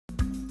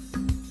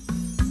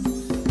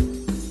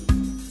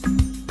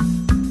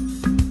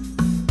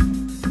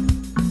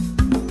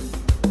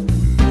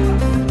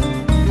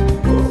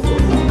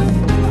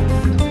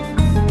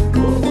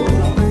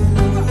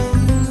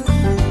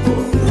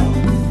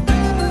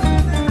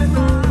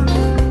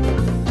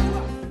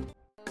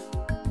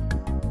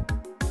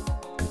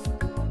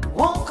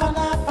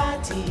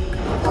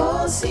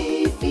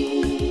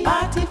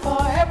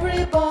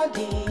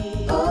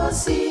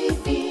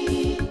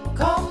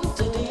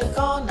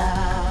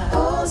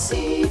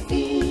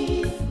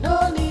OCP,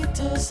 no need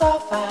to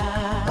suffer.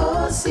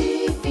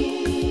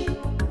 OCP,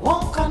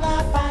 one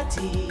corner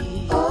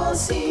party.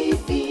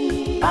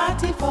 OCP,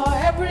 party for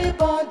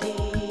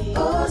everybody.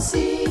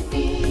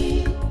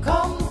 OCP,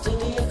 come to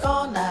the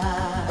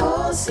corner.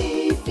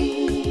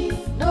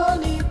 OCP, no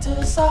need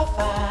to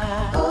suffer.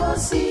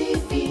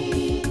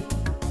 OCP,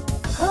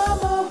 come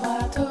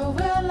over to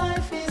where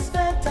life is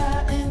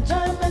better.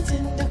 Enjoyment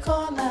in the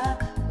corner.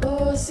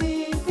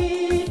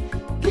 OCP,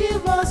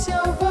 give us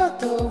your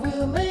vote,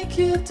 we'll make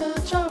you to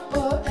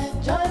trouble.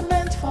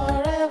 Enjoyment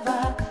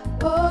forever.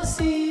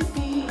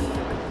 OCP,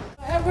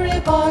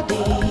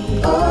 everybody.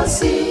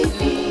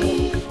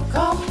 OCP,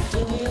 come to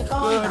the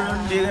corner.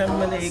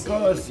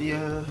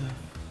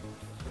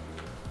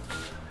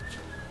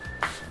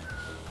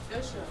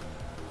 Joshua,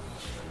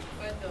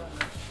 well done.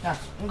 Ah,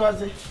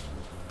 Ngozi.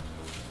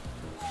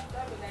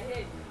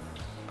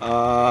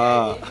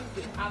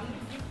 I'm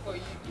looking for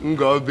you.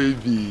 Ngo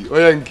baby.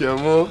 Oya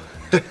nkemo.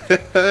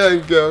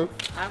 Nkemo.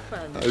 I'm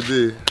fine.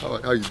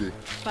 How you doing?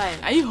 Fine.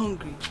 Are you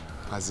hungry?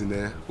 As in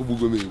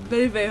ubugome.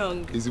 Very, very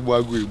hungry. Is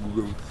ibugome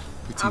ebugome.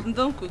 I'm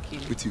done cooking.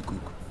 What you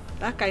cook?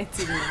 That kind of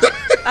thing.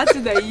 That's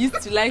what I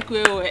used to like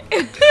well.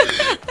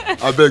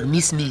 I beg,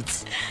 miss meat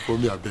for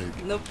me, I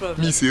beg. No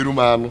problem. Miss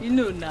Erumano. You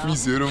know now.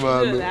 Miss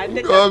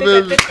Erumano. Go,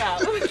 baby.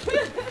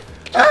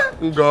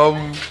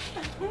 Ngom.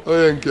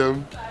 Oya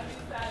nkem.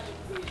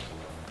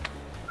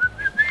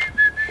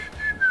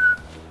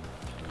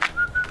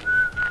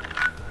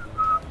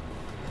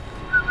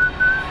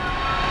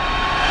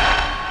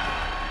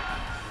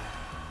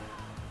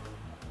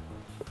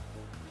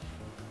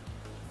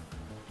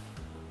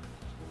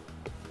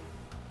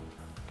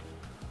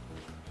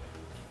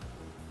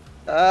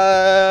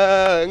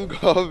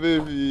 Ngo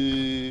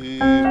baby.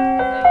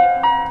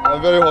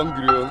 I'm very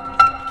hungry.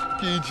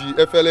 Kiji,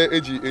 FLA,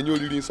 Eji, and you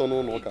living son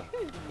on Oka.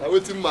 I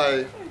waiting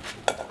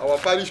our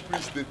parish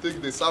priest, they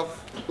take the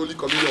South Holy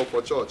Communion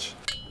for church.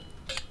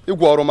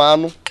 Igbo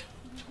Romano.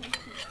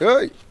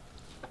 Hey.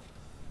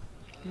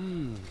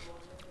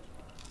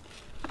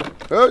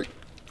 Hey.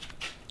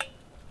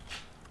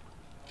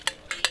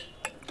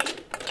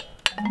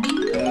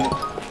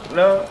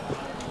 No,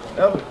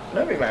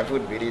 be my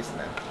food with this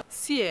now.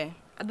 See,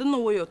 I don't know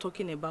what you're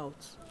talking about.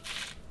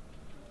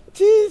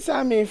 This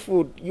is me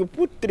food. You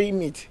put 3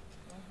 meat.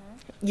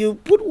 You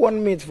put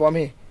 1 meat for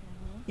me.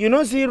 You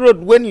know, see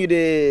road when you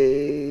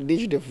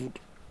dish the food.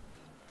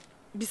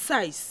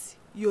 Besides,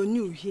 you're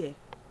new here.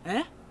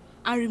 Eh?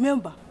 And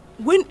remember,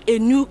 when a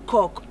new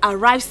cock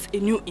arrives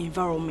in a new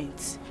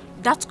environment,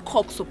 that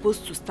cock's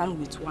supposed to stand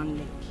with 1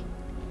 leg.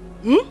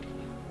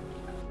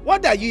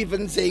 What are you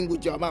even saying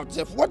with your mouth,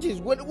 Seth? Why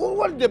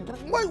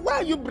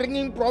are you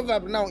bringing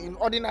proverb now in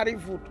ordinary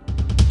food?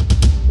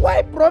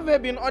 Why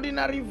proverb in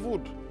ordinary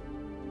food?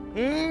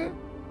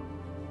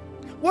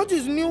 What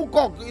is new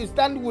cock is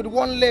stand with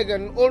 1 leg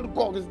and old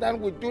cock is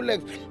stand with 2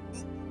 legs?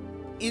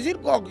 Is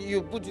it cock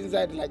you put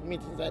inside like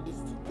meat inside this?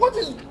 What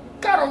is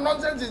kind of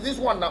nonsense is this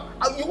one now?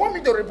 You want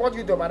me to report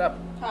you to madam?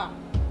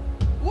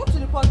 You want to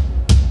report me?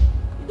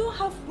 You don't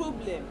have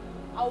problem.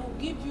 I will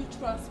give you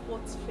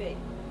transport fare.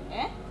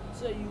 Eh?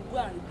 So you go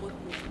and report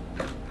me.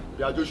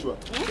 Yeah, Joshua.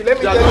 Let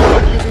me tell you,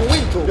 if you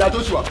win to. Yeah,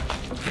 Joshua.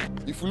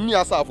 If you need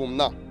us from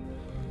now,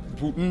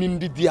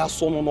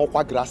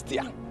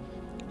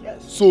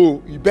 yes.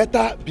 So you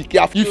better be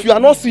careful. If you are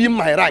not seeing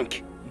my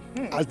rank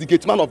as the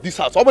gate man of this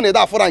house,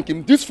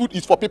 this food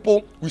is for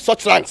people with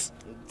such ranks.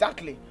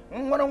 Exactly.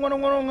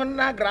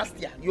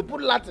 You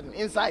put Latin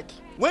inside.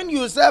 When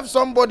you serve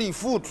somebody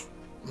food,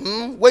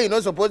 where you're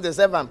not supposed to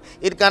serve them,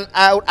 it can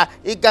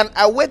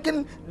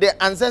awaken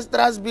the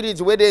ancestral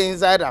spirits where they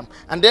inside them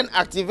and then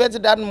activate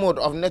that mode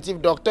of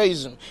native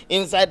doctorism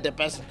inside the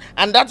person.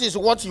 And that is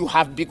what you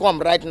have become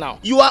right now.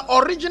 You are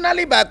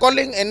originally by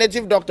calling a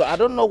native doctor. I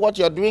don't know what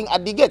you're doing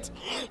at the gate.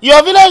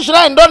 Your village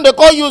shrine, don't they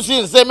call you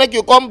since they make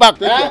you come back?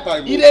 Take your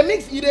time. They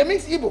mix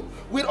Igbo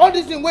with all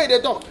these things where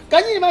they talk.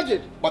 Can you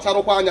imagine?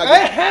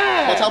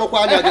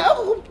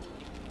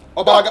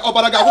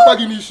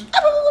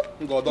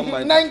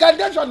 Na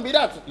incantation be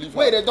that.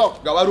 Where they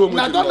talk. Na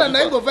don't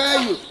na go fire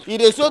you.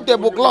 They sew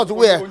table cloth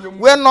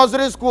wear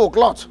nursery school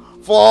cloth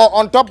for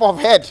on top of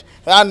head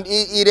and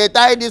they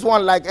tie this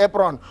one like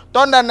apron.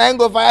 Thunder na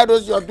go fire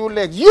those your 2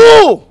 legs.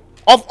 You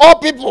of all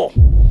people.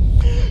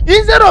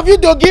 Instead of you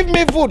to give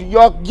me food,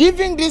 you're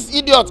giving this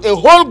idiot a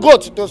whole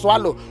goat to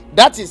swallow.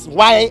 That is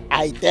why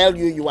I tell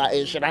you you are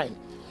a shrine.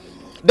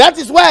 That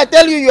is why I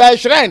tell you you are a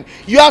shrine.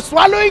 You are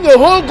swallowing a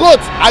whole goat.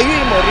 Are you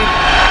immoral?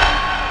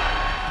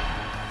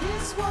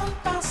 This one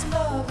pass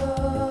love.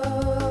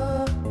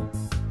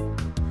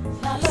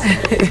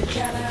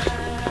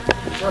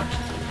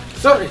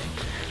 Sorry,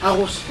 I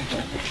was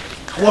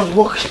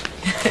walking.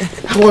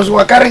 I was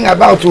carrying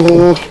about.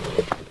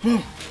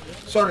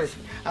 Sorry,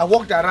 I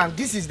walked around.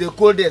 This is the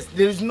coldest.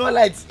 There is no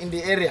lights in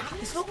the area.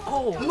 It's not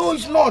cold. No,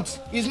 it's not.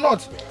 It's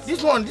not.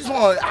 This one. This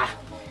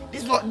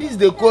is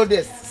the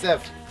coldest,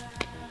 self.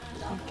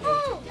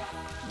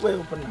 Where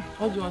open now?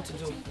 What do you want to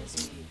do?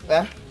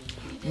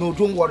 No,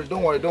 don't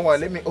worry.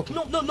 Let me open.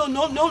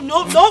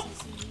 No.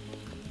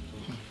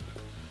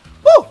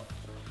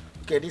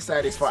 Okay, this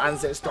side is for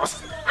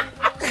ancestors.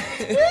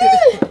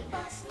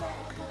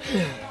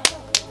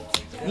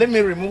 Let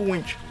me remove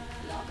winch.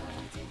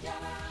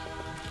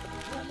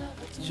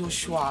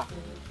 Joshua,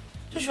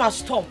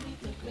 stop.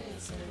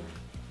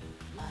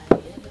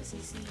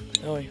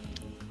 Oh.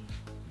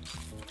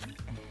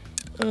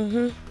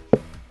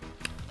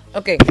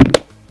 Okay,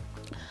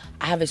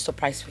 I have a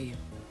surprise for you.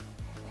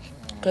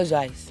 Close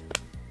your eyes.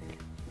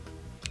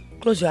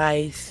 Close your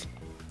eyes.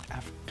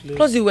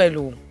 Close it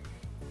well.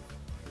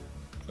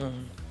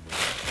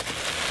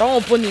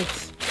 Don't open it.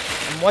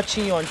 I'm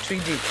watching you on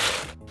 3D.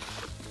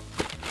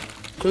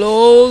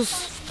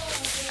 Close.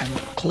 I'm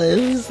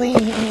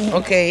closing.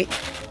 Okay.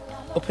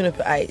 Open up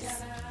your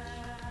eyes.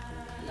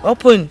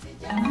 Open.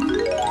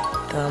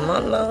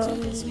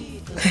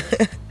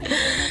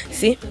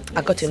 See,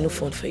 I got a new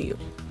phone for you.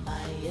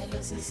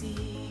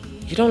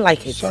 You don't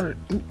like it? Sorry.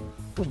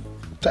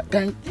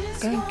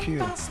 Thank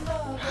you.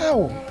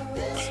 How?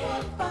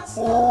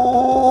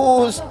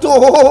 Oh,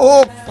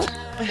 stop!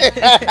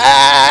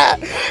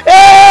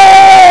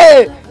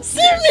 Hey!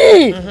 See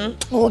me!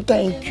 Oh,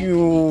 thank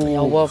you.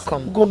 You're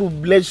welcome. God will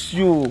bless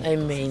you.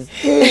 Amen.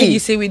 Hey! You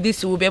see, with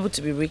this, we'll be able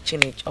to be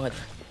reaching each other.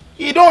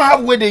 You don't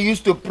have where they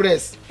used to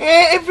press.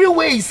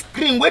 Everywhere is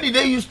screen. Where did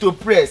they used to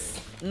press?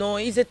 No,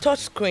 it's a touch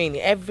screen.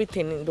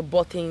 Everything, the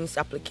buttons,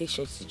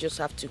 applications, you just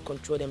have to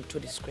control them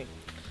through the screen.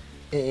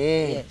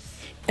 Yes.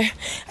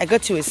 I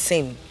got you a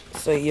SIM.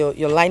 So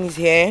your line is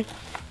here.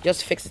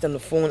 Just fix it on the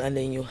phone and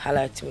then you holler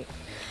at me.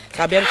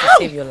 So I'll be able to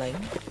save your line.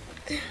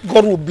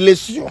 God will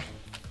bless you.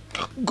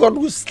 God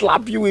will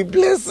slap you with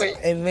blessing.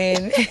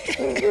 Amen.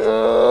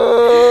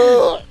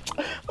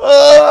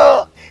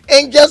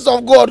 Angels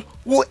of God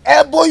will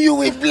elbow you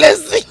with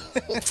blessing.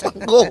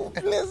 God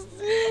bless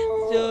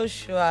you.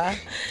 Joshua.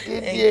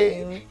 Thank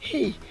you.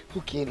 Hey,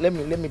 okay, let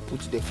me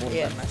put the phone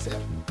by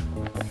myself.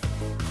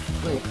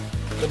 Wait,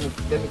 let me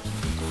keep it.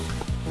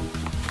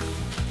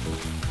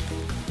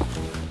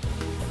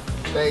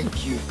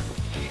 Thank you.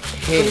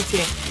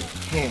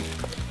 Hey.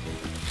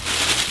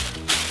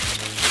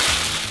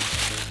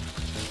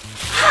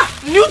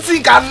 New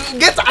thing can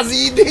get as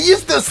they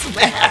used to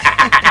smell.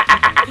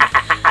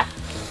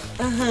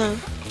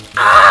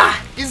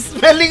 It's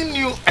smelling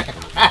new.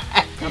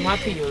 I'm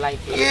happy you like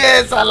it.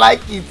 Yes, I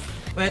like it.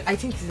 Well, I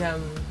think it's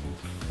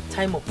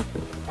time up.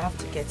 I have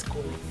to get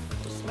going.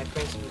 Because my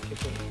friends will be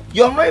people.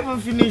 You're not even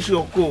finished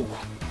your coke.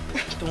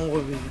 Don't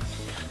worry.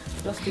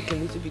 Just take a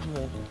little bit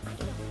more.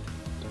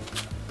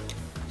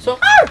 So,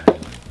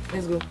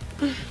 let's go.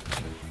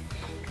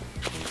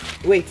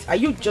 Wait, are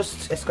you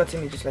just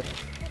escorting me just like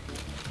that?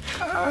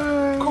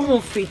 Come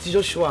on, Faith,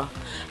 Joshua.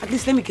 At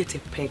least let me get a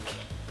peg.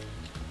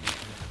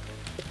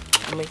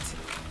 Mate,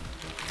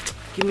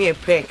 give me a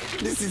peg.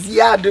 This is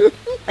yard.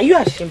 Are you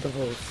ashamed of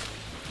us?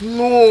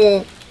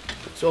 No.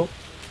 So,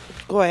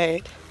 go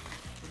ahead.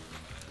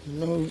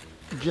 No,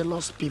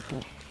 jealous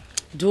people.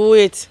 Do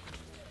it.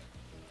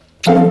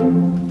 I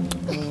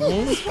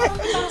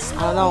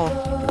know.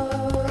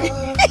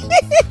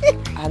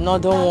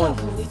 Another one.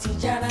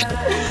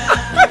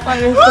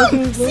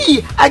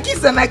 See, I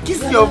kiss and I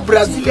kiss your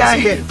Brazilian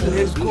head.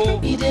 Let's go.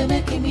 Ide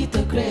making me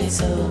to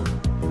crazy,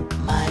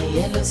 my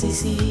yellow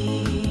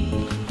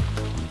CC.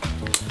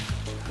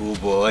 Oh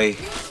boy.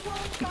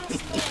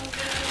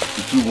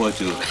 Too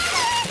much.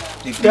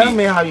 Tell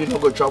me how you know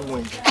go chop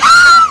winch.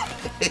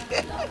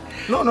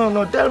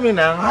 No. Tell me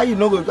now how you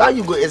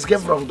go escape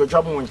from the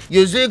chop winch.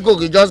 You say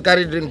cook, you just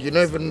carry drink. You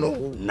don't even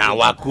know. Now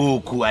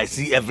Wakuku, I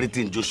see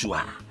everything,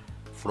 Joshua.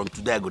 From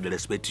today I go to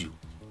respect you.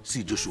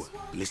 See, Joshua,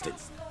 listen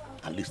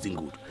and listen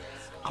good.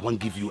 I want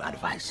to give you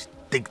advice.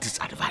 Take this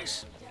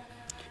advice.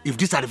 If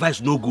this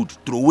advice no good,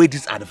 throw away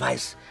this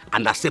advice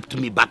and accept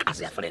me back as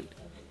your friend.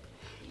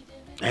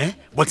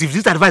 But if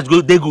this advice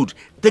they good,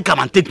 take come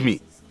and take me.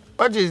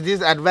 What is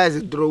this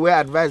advice? Throw away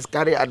advice,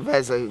 carry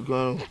advice,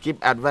 keep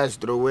advice,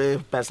 throw away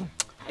person.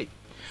 Hey,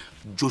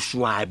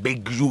 Joshua, I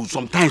beg you.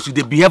 Sometimes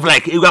they behave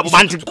like you have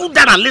man. Go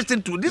down and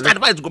listen to this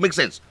advice. Go make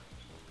sense.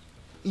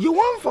 You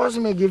won't force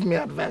me give me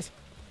advice.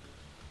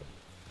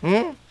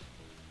 Hey,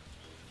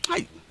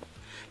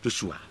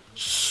 Joshua.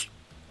 Shh.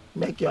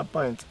 Make your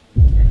point.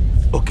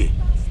 Okay.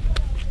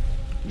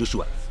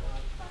 Joshua.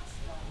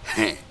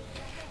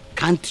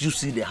 Can't you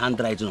see the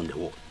handwriting on the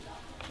wall?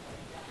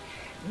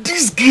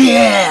 This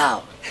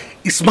girl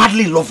is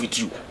madly in love with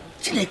you.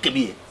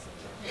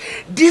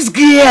 This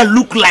girl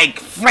look like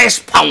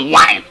fresh palm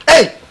wine.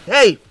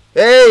 Hey!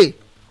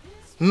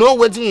 No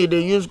waiting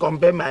they use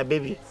compare my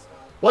baby.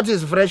 What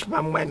is fresh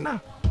palm wine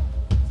now?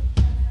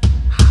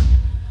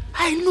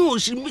 I know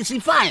she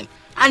fine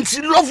and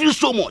she love you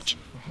so much.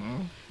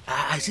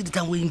 I see the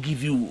time when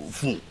give you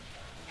phone.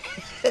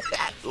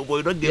 Oh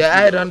boy, don't get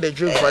I don't the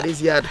truth for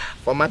this yard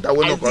for matter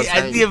when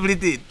I see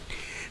everything.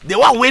 The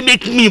one way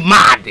make me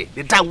mad.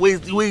 The time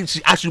when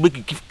she ask you make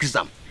you kiss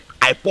them.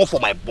 I pour for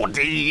my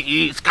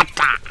body,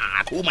 scatter,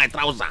 hold my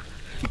trouser.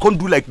 You can't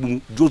do like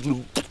just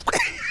do.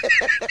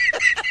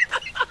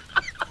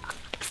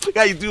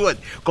 How you do what?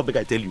 Come back,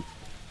 I tell you.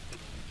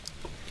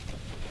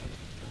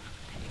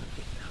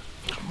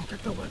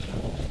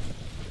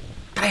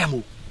 try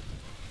am.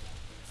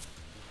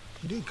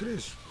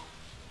 Decrease.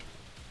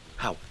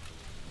 How?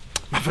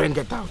 My friend,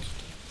 get out.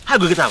 How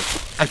go get out?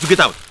 I have to get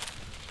out.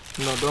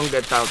 No, don't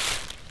get out.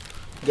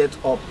 Get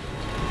up.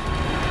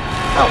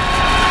 How?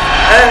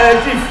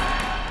 Chief,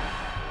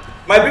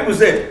 my people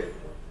said,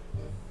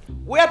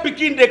 where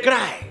pikin they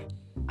cry,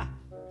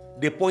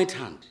 they point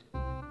hand.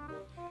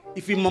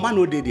 If his mama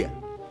no dey there,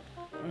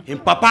 his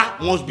papa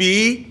must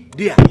be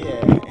there.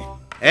 Yeah.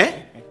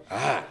 Eh?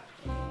 Ah.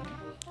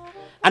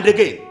 And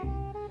again,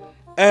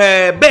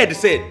 Bed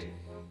said,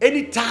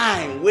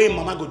 anytime when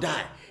mama go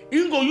die,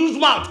 he go use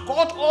mouth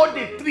cut all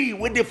the tree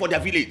waiting for their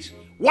village,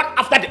 one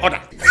after the other.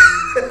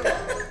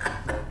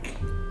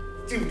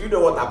 Chief, do you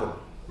know what happened?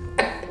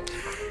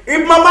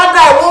 If mama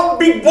die, one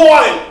big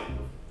boy,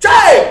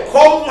 child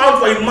come out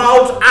for his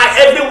mouth, eye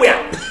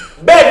everywhere.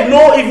 Bed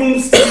no even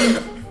see,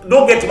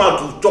 don't get him out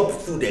to chop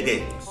food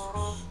again.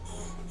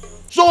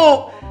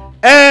 So,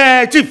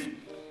 Chief,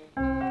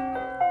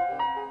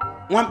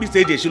 one piece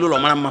say she lo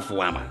mama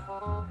mafuama.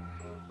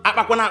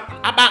 Apa kona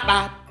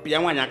apa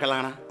pianwa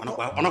nyakalana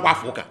onokwa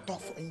afuka.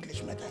 Talk for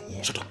English matter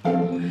here. Shut up.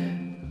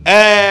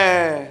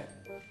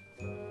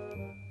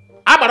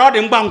 Abara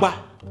odi mgbangba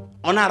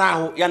onara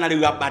ahu ya nare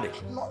wi apade.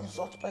 No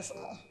insult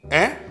personal.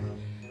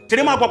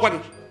 Tiri ma gwagwa gi.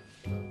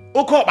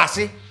 Oke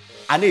okpasi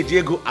ana eji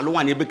ego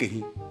alụnwanye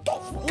ebekehi.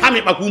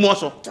 Kami kpaku ume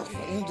ọsọ. Talk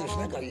for English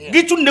matter here.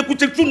 Gi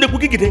chunneku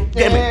gigide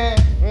geme.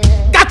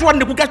 Gatwa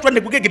nneku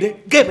gigide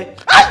geme.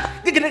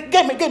 Gigide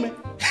geme.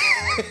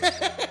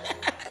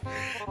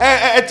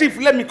 Chief,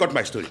 let me cut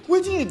my story.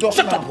 What do you do?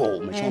 Shut up,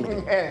 oh, my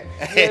son.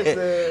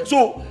 Yes,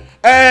 So,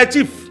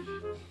 Chief,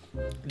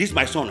 this is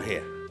my son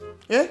here.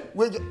 Yeah?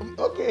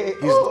 Okay.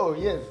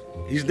 Yes.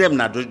 His name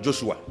now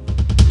Joshua.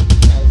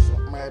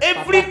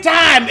 Every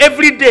time,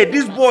 every day,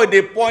 this boy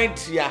they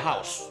point your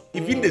house.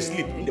 If in the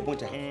sleep, in the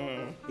point your house.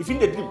 If in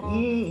the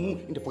dream,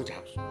 in the point your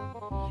house.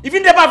 If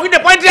in the bath, in the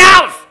point your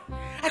house.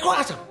 I can't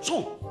ask him,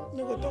 son,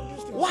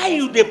 why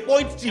you they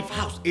point Chief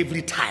house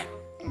every time?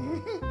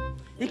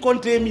 He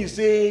can't tell me,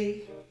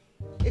 say.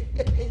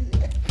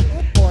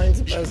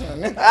 Point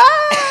person.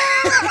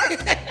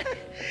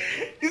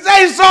 He said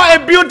he saw a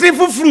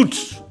beautiful fruit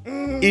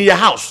in your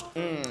house.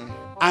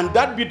 And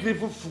that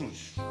beautiful fruit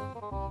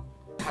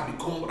can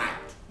become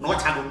ripe.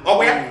 Not happen. Oh,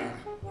 where?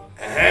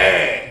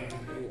 Hey.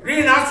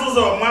 Really not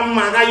so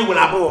mama that you will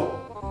have.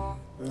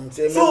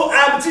 So,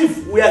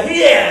 Chief, we are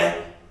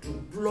here to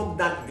pluck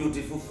that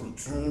beautiful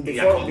fruit in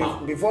your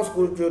compound. Before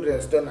school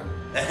children stone.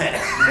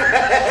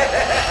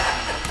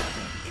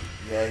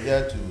 You are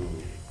here to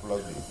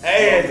plug it.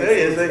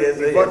 Yes.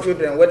 Before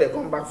children, when they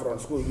come back from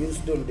school, you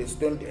stone, they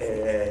stone the food.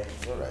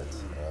 It's all right.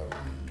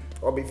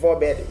 Or before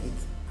bed, they eat.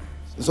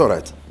 It's all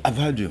right. I've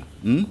heard you.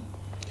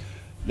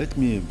 Let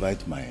me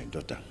invite my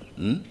daughter.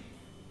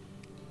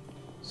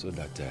 So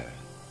that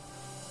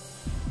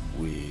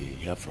we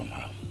hear from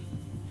her.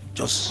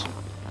 Just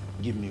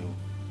give me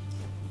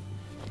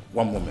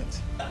one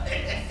moment.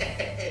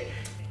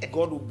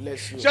 God will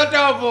bless you. Shut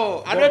up,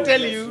 oh. I don't tell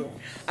you.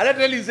 I don't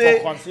tell you,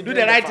 say, do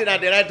the right thing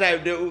at the right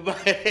time. Now you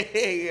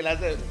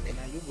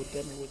go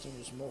tell me what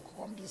you smoke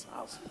on this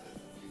house.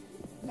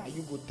 Now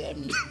you go tell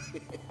me.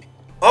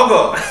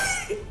 Ogo,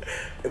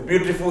 a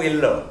beautiful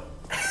in-law.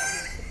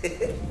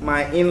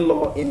 My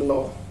in-law.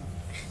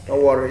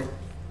 Don't worry.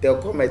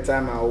 There'll come a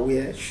time I'll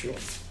wear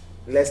shoes.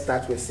 Let's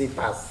start with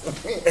slippers.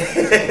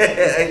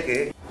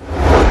 Okay.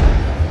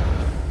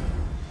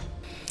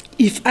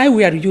 If I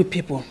were you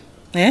people,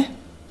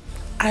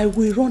 I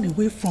will run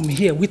away from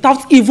here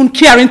without even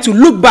caring to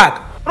look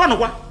back. Run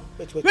away?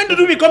 When did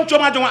you become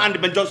Choma Joma and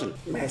Ben Johnson?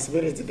 My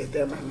spirit they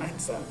tell my mind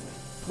something.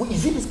 Well, you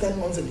see this kind of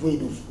nonsense where you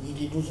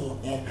do so.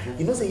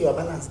 You know, say you are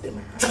balanced,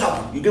 man. Shut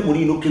up! You get money,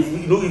 you know,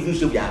 even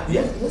show yeah.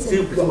 You know, say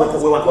your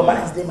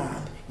balance,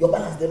 man. Your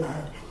balance,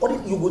 man. Or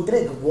you go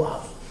drink, go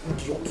out.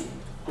 Idiot.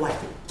 Why?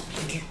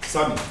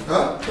 Sammy,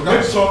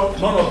 make sure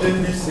none of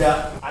them lives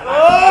here. I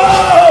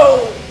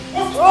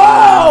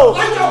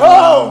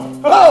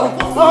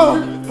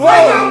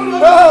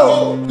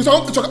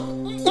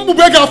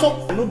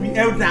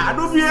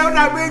don't be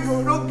elder, beg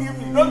you.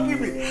 Don't give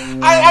me.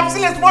 I'm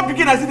still a small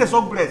beginner, I see the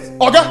song bless.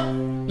 Okay,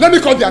 let me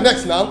call their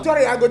next now.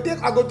 Sorry, I go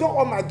take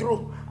all my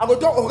draw. I go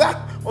talk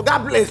Oga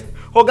bless.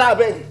 Oga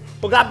beg.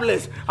 Oga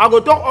bless. I go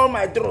talk all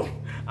my draw.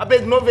 I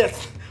beg no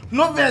vex.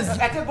 No vex.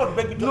 I can't go to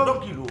beg you,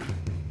 don't kill you.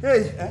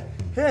 Hey.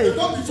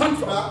 Don't be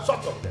shut up.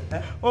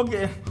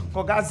 Okay,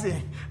 Oga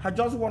say, I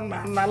just want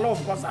my love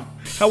because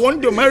I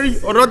want to marry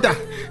Oroda.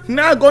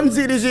 Now I go and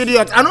see this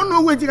idiot. I don't know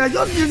what I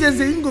just use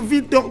say you go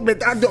fit talk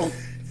better dog.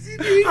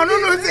 I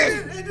don't know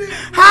say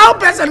how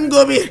person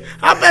go be.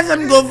 How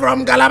person go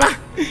from Calabar?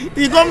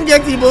 He come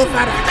get Igbo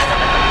father.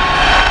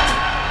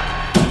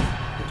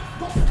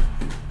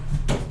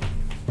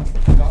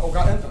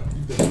 Oga, enter.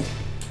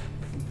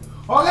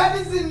 Oga,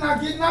 this is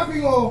not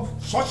kidnapping. Oh,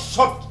 Shut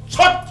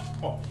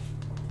up.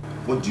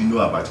 What do you know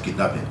about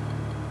kidnapping?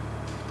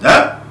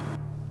 Huh?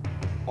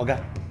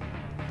 Oga,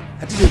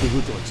 I think they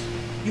go church.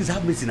 Please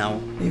have mercy now.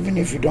 even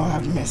if you don't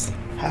have mercy,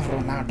 have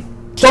Ronaldo.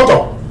 Shut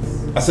up!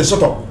 I said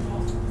shut up.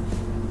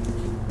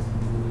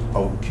 I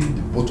will kill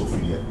the both of you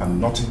here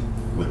and nothing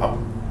will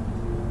happen.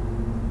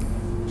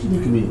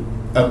 Look at me.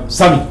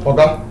 Sammy,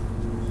 Oga,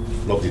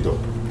 lock the door.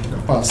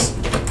 Pass.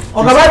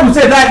 Oga, Bible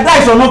say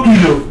that shall not kill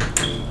you.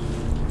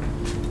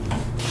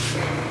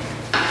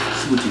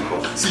 See what you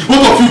call. See,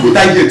 both of you go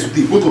die here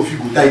today. Both of you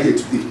go die here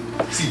today.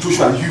 See,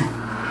 Joshua,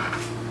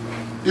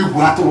 you go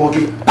out to work.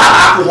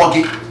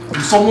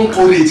 If someone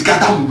call it,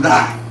 gather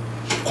mura.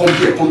 Come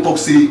here, come talk,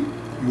 say you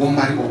won't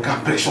marry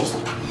Oga Precious.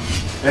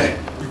 Eh?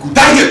 You go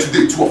die here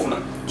today, two of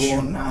them.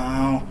 Oh,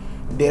 now.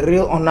 The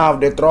real honor of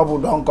the trouble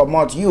don't come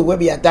out. You will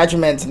be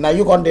attachment. Now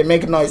you can't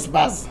make noise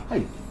pass.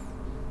 Hey.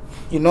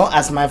 You know,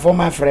 as my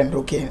former friend,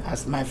 okay,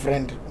 as my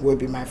friend will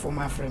be my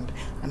former friend.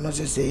 I'm not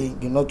just saying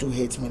you know to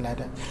hate me like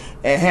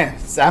that.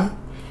 Sam,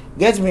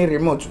 get me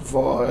remote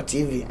for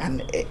TV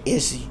and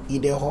AC.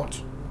 It is hot.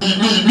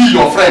 Me,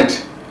 your friend.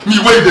 Me,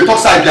 when they talk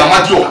side, they are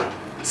mad.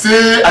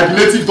 Say I'm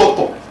native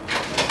doctor.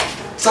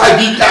 So I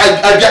be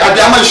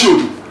a show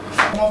you.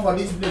 Come on for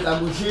this place,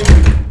 I will shave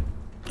you.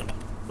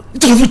 It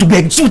doesn't to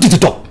beg, so to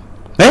talk.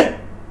 Eh?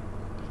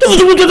 To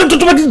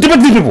beg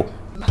these people.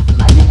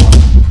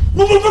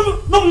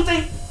 No, you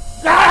say.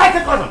 I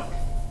take cousin.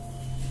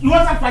 You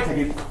want to fight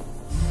again?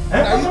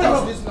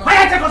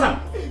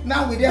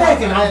 Now we there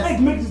house arrest.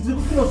 Make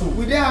this also.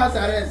 We there house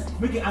arrest.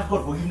 Make it ask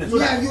God forgiveness.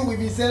 Me and you will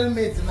be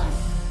cellmates now.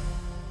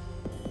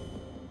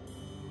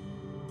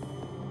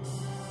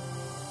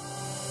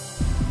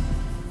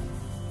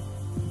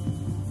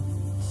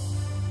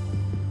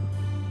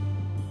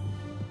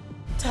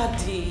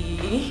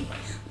 Daddy,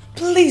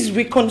 please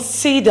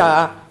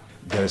reconsider.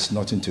 There is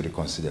nothing to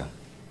reconsider.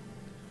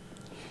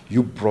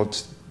 You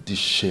brought this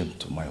shame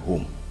to my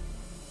home.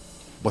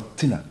 But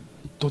Tina,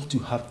 don't you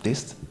have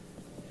taste?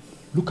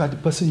 Look at the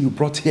person you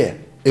brought here.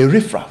 A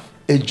riffraff,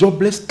 a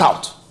jobless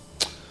tout.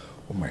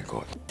 Oh my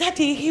God.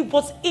 Daddy, he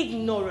was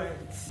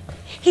ignorant.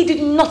 He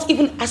did not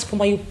even ask for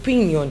my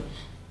opinion.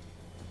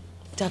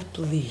 Dad,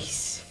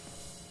 please.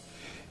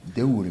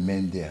 They will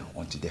remain there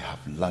until they have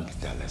learned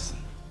their lesson.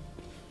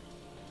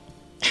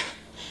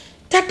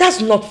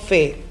 That's not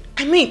fair.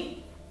 I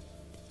mean,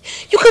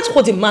 you can't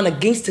hold a man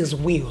against his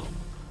will.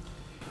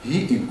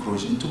 He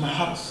encroached into my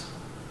house,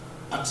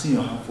 asking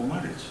your hand for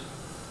marriage.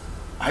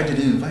 I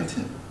didn't invite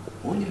him.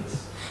 Oh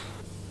yes.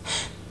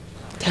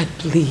 Dad,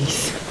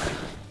 please.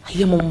 I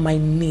am on my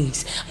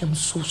knees. I am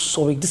so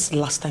sorry. This is the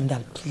last time,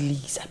 Dad.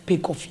 Please, I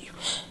beg of you.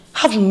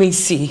 Have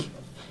mercy.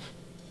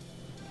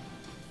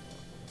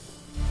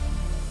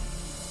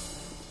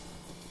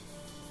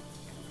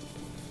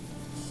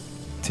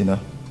 Tina,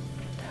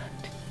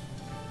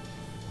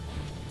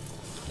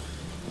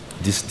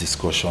 this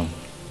discussion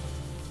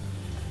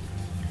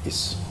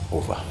is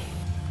over.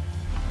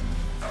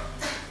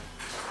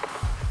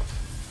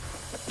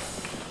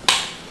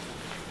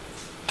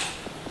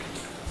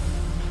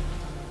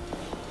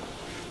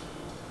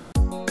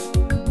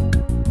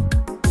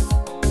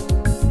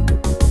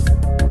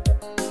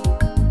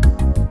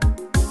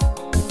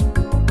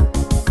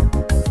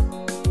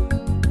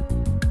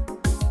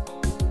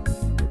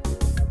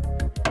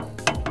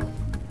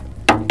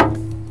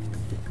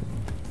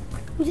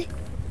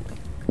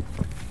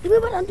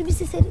 Remember that to be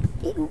said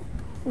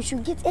we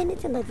should get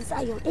anything that is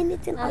iron,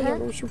 anything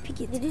iron, we should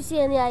pick it. Did you see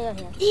any iron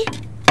here?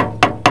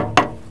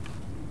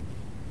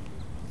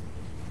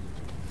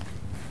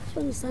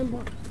 Show the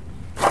signboard.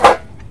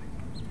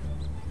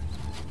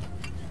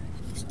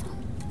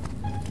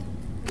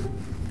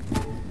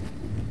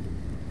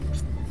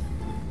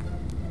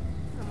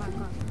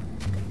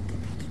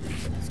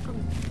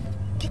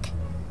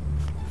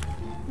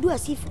 Do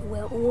as if we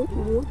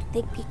want to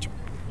take picture.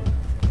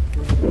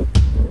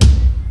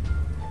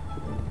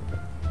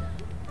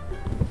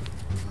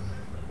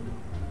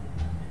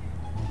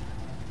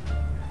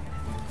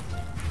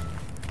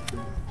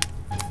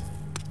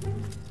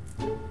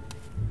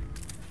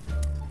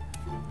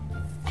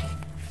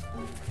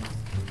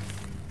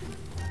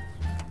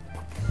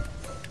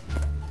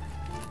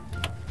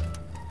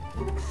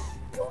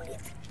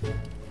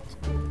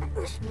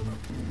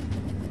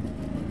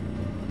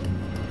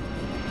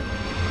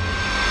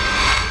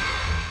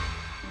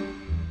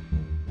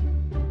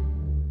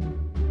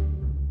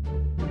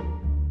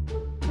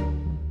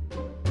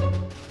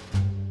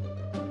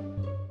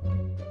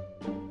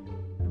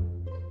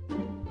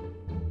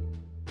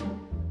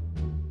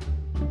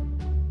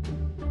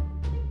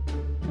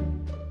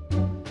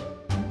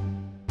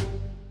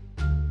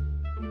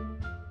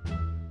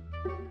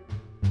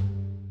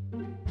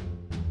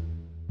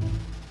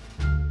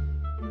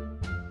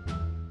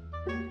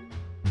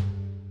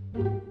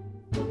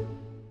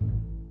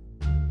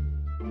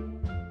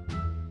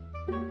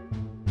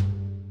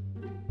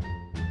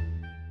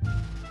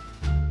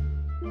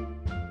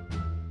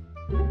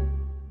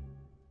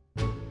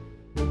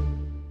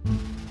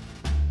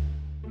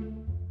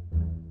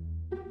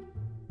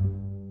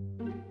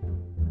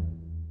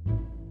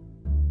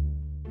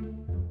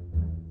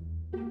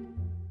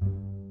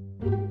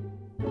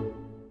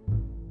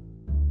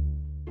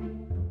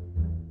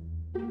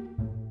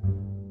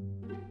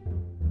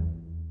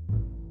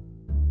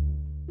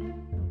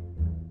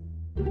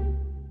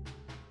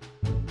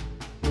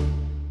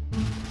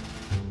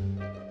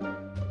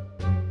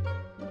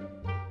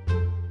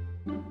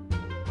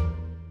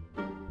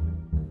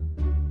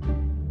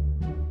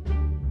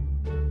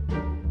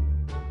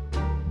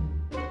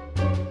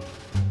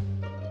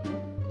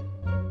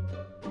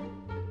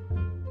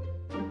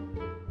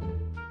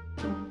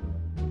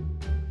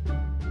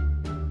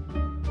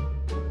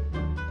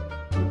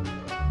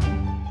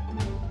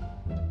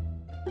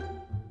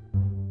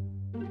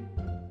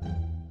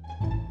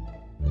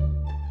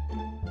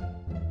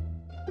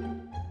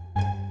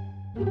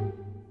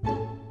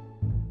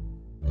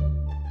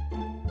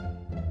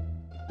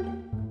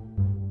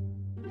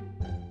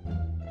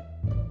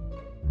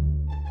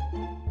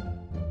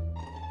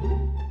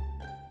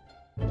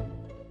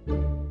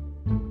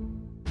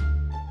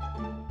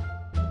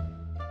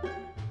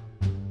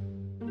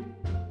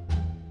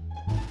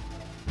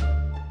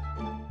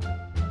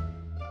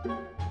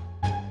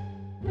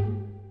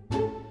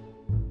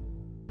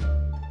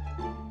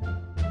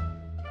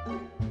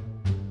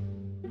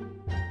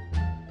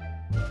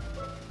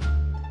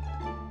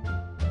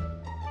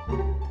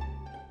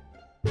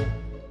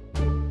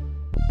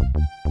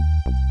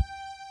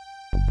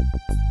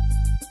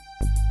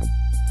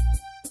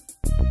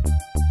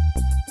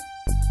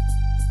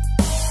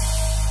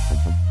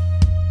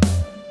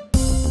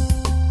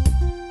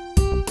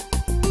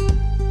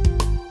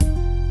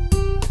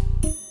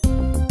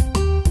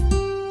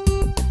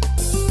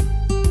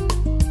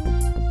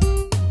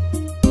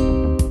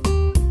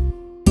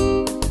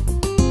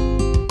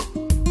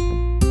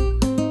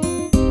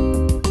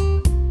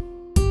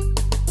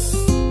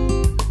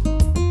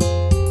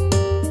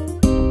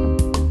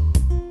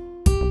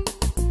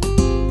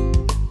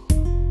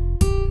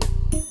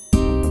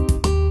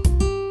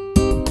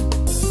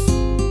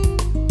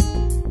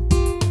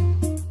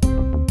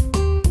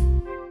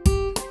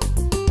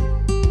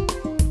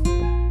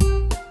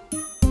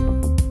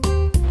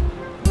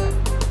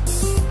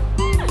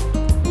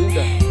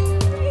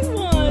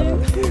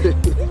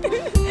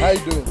 How you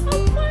doing?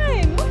 I'm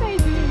fine. What are you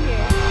doing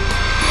here?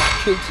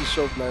 I came to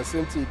shop now.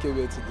 Same thing you came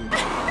here to do. I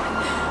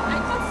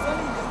thought it's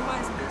only the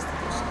man's place to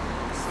do shop.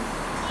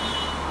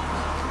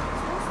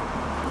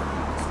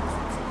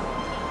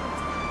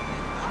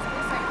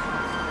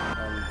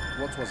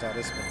 What was her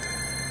response?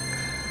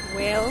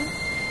 Well,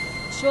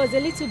 she was a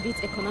little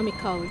bit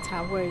economical with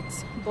her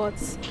words,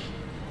 but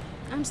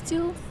I'm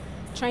still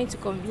trying to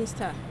convince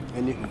her.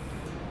 Anywho.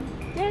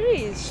 There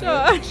is,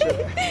 sure. Sure.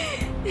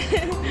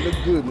 You look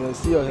good, man.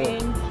 See your hair.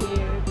 Thank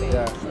you.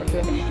 Yeah,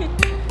 okay.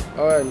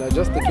 Alright, now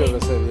just take care of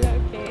yourself, yeah?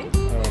 Okay.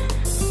 Alright.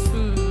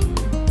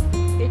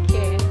 Take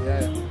care.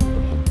 Yeah.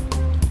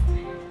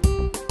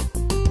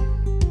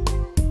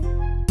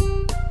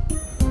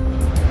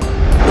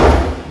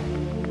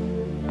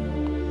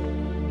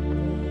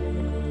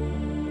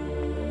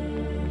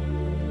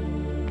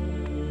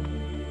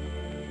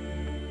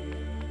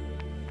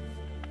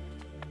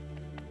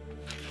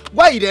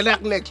 Why you dey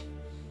knock leg?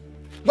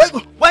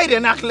 Why you dey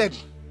knock leg?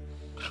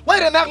 Why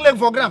you dey knock leg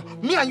for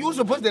ground? Me and you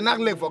supposed to knock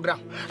leg for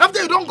ground.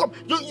 After you don't come,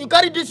 you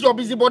carry this your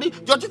busy body.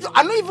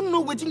 I don't even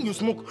know wetin you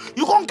smoke.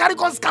 You can't carry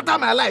con scatter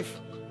my life.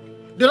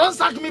 They don't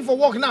sack me for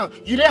work now.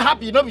 You dey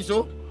happy, no be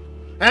so?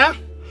 Eh?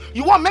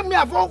 You want make me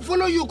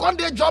follow you? Can't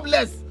dey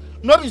jobless?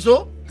 No be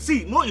so?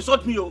 See, no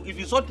insult me. If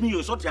you insult me, you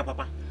insult your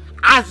papa.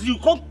 As you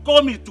come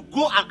call me to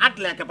go and act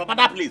like a papa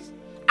that place,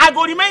 I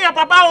go remain your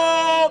papa,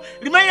 oh,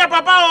 remain your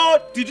papa, oh,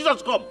 till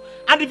Jesus come.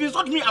 And if you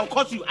insult me, I'll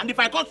curse you. And if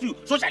I curse you,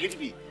 so shall it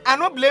be. I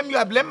don't blame you,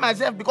 I blame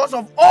myself because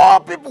of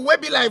all people will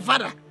be like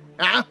father.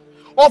 Huh?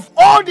 Of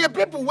all the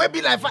people will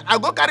be like father, I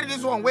go carry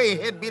this one where he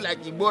head be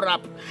like Igbo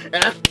rap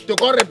to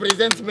go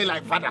represent me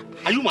like father.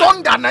 Are you mad?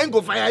 Thunder na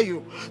go fire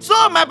you.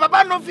 So my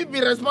papa no fit be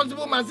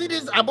responsible, man. See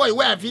this a boy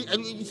where I feel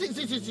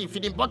see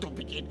feeding bottle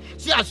picking.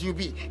 See as you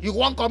be. You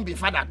won't come be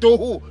father to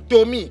who?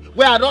 To me.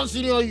 Where I don't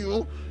senior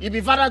you, you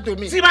be father to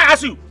me. See, I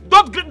ask you.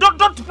 Don't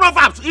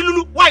proverbs.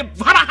 Ilulu, why?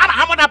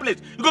 Hammer that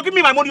place. You go give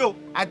me my money, oh.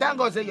 I thank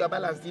God say your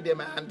balance still in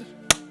my hand.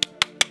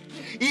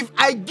 If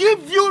I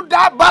give you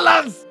that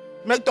balance,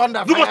 make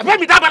thunder. You must pay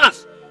me that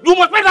balance. You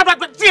must pay that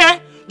balance. See, eh?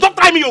 Don't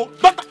try me, oh.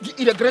 Don't. Give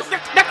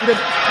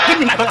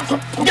me my balance.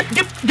 Give my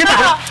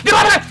balance.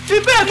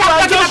 Give my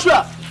balance.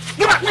 Joshua.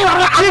 Give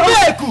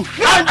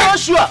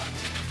Joshua.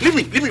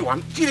 Leave me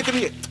one. See, come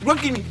here.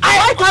 Don't give me.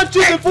 Why can't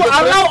you people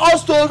allow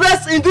us to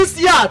rest in this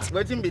yard?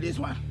 Waiting be this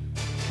one.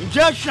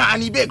 Joshua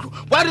and Ibeku.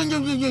 Why don't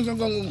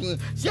you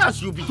see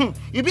as you be?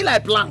 You be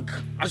like plank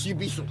as you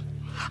be so.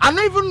 I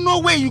don't even know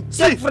where you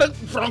take from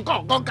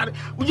carry.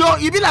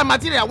 You be like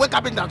material wake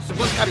up in that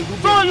supposed to carry.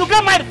 So you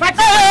get my fight.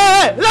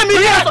 Hey, let me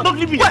hear. Don't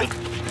leave me.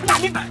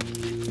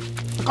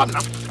 Come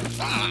now.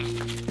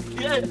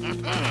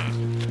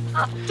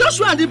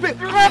 Joshua and Ibeku.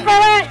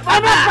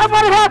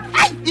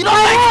 You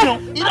don't like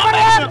me. You don't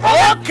like me.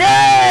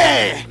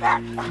 Okay.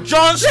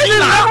 John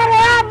Cena.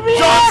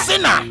 John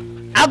Cena.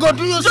 I go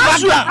do you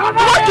Joshua.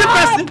 What the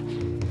person?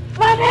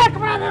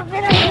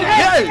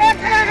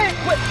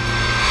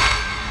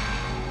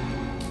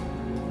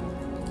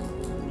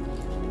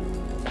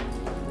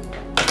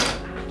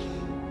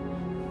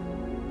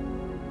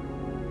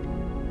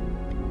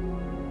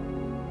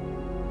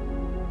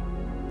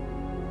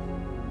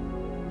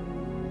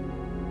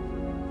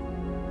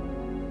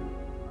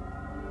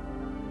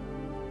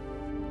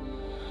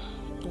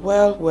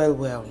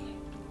 Well.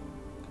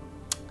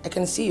 I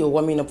can see you're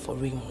warming up for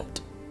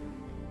Raymond.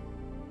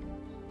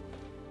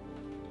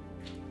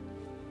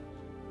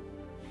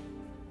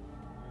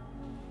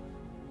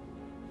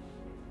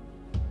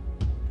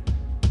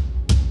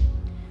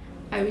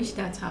 I wish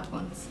that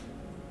happens.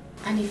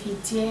 And if he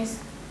dares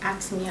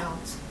ask me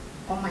out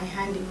on my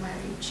hand in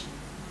marriage,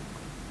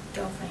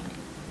 Girlfriend,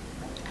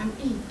 I'm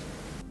in.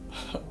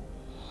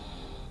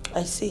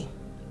 I see.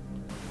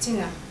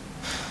 Tina,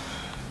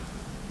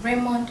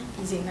 Raymond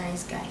is a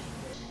nice guy.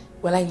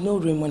 Well, I know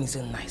Raymond is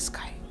a nice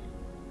guy,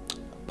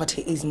 but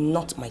he is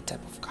not my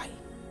type of guy.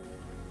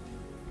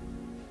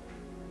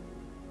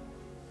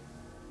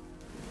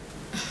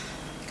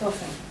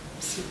 Girlfriend,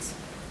 sit.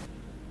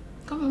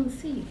 Come on,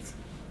 sit.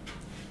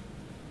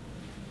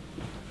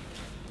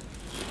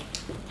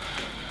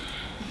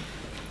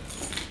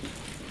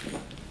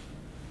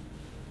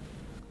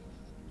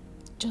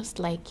 Just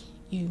like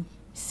you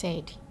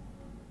said,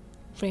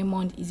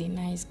 Raymond is a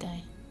nice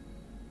guy.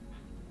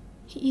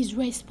 He is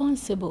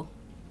responsible,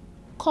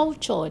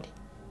 cultured,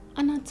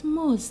 and at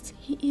most,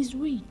 he is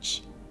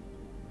rich.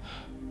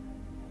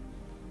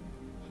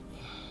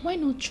 Why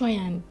not try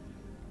and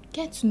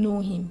get to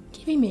know him,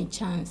 give him a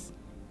chance,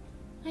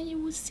 and you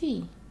will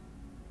see.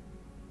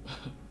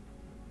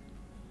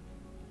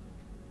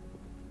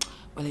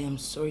 Well, I am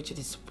sorry to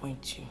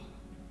disappoint you.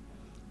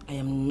 I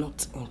am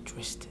not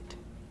interested.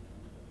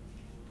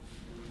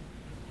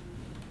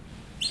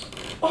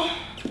 Oh.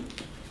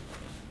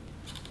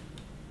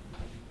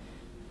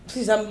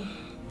 Please, I'm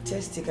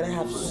thirsty. Can I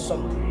have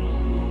something?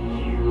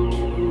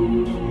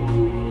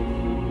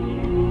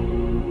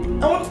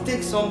 I want to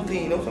take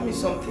something. Offer me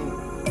something.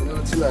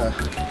 No, Tina,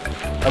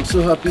 I'm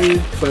so happy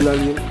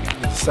finally you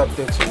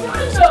accepted to me.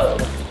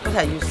 What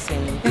are you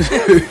saying?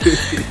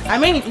 I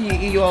mean,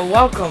 you are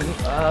welcome.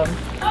 But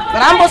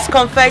I must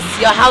confess,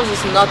 your house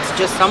is not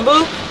just humble.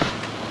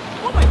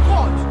 Oh my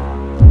God!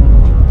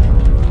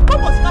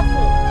 What was that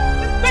for?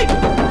 Wait!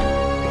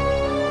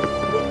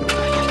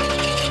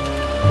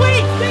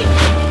 Wait!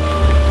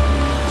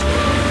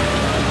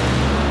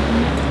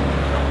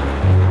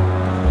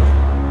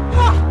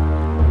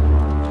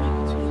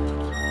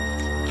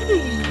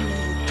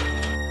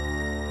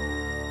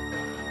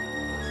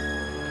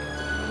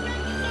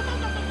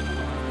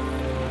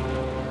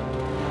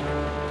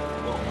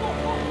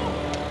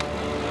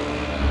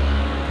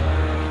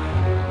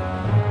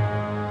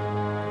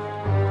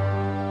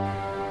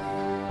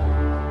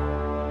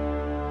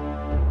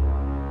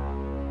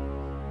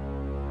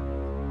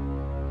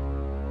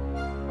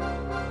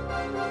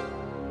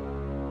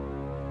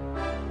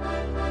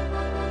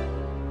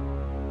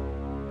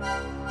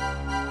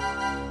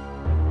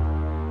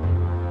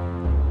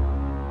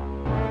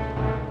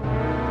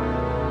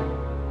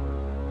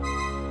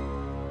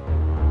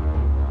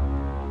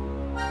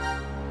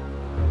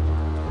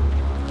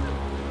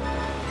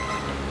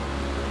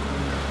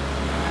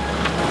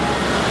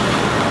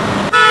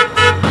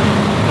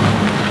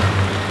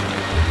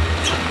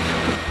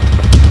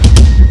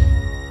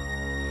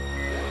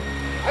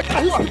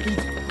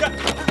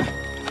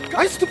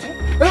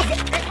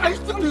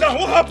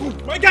 What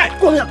happened? My guy!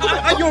 Come here.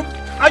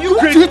 Are you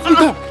crazy? Calm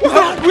down. Is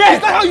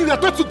that how you were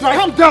taught to drive?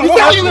 Calm down. Is that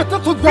how you were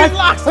taught to drive?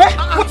 Relax.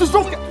 What is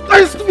wrong? Are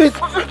you stupid?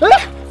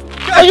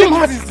 Are you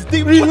mad?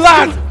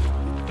 Relax.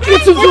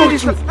 What is wrong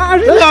with you?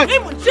 Relax.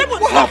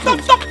 What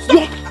happened? Stop.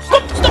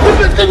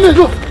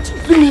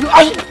 Leave me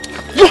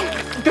alone.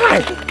 Guy.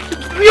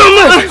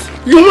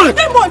 You're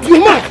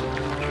mad.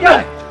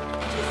 Yeah.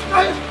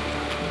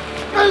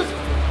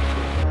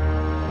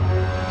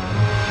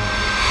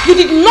 You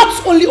did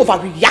not only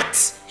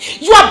overreact,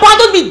 you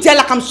abandoned me there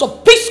like I'm some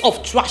piece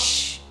of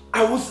trash.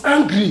 I was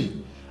angry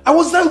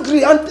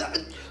and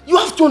you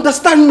have to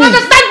understand me.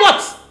 Understand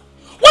what?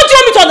 What do you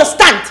want me to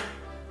understand?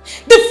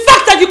 The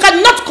fact that you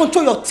cannot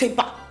control your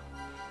temper.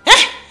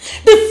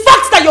 The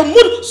fact that your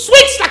mood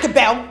swings like a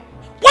bell.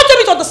 What do you want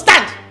me to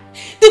understand?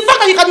 The fact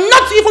that you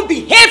cannot even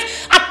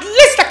behave at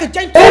least like a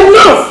gentleman.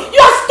 Enough! You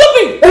are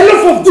stupid!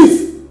 Enough of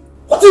this!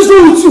 What is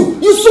wrong with you?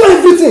 You saw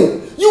everything!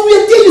 You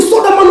were there, you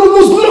saw that man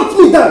almost knocked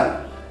me down!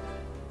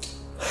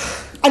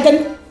 And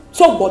then,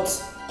 so what?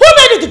 Who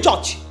made you the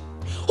judge?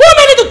 Who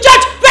made you the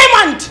judge?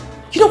 Raymond!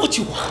 You know what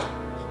you are?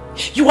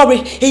 You are a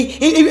raging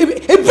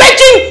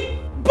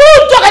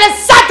bulldog and a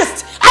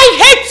sadist! I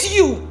hate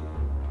you!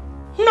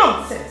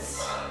 Nonsense!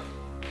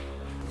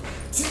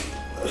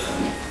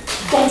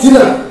 Don't.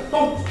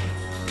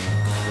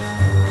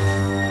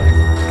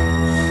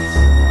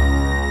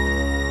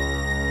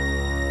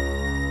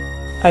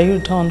 Are you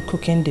done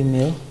cooking the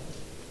meal?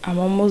 I'm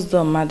almost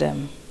done,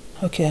 madam.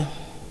 Okay.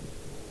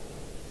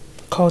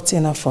 Call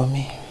Tina for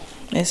me.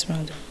 Yes,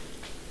 madam.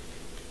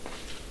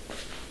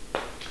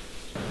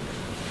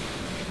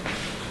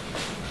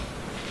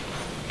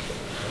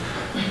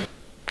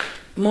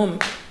 Mom,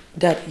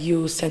 Dad,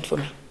 you sent for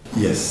me.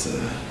 Yes,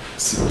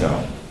 sit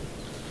down.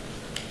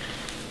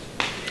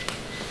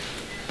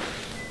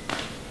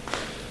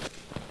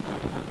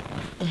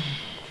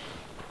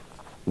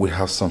 We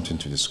have something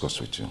to discuss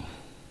with you.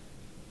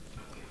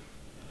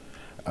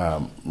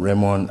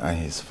 Raymond and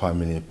his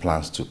family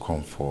plans to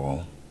come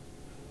for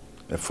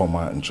a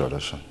formal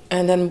introduction.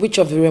 And then which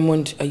of the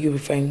Raymond are you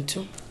referring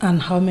to?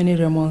 And how many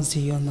Raymonds do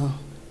you know?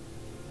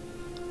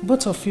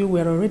 Both of you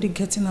were already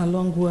getting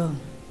along well.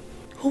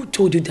 Who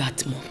told you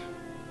that,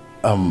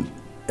 Mom?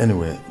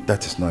 Anyway,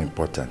 that is not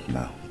important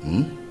now.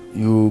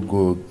 You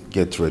go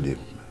get ready.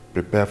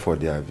 Prepare for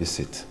their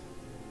visit.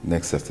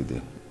 Next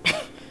Saturday.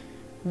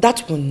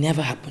 That will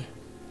never happen.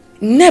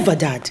 Never,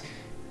 Dad.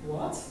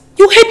 What?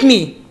 You hate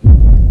me.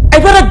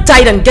 I'd rather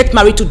die than get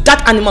married to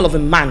that animal of a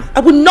man. I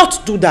will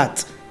not do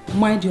that.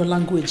 Mind your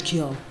language,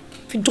 girl.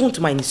 If you don't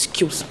mind,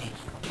 excuse me.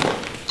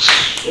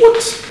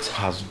 What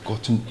has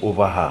gotten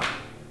over her?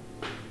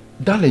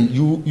 Darling,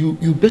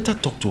 you better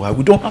talk to her.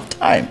 We don't have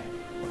time.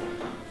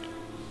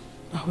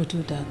 I will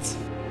do that.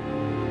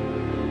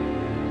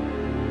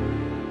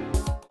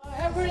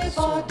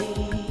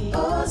 Everybody,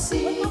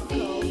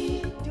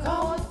 OCB,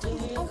 come to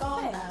the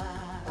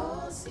corner,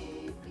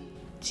 OCB.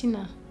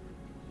 Tina,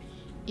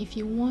 if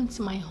you want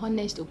my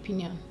honest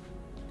opinion,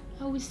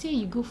 I would say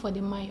you go for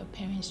the man your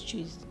parents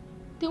choose.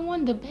 They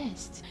want the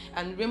best.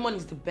 And Raymond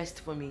is the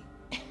best for me.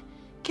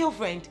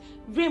 Girlfriend,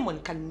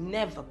 Raymond can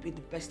never be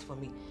the best for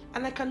me.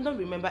 And I cannot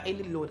remember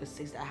any law that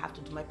says that I have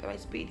to do my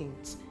parents'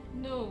 biddings.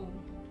 No,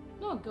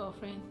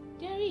 girlfriend,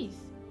 there is.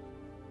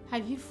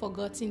 Have you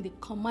forgotten the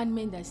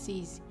commandment that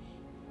says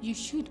you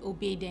should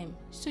obey them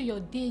so your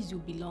days will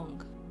be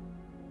long?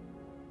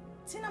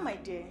 Tina, my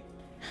dear,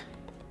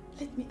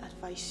 let me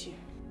advise you.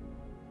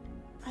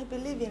 I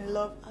believe in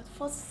love at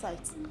first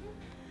sight.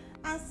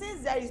 And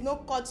since there is no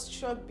cord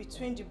struck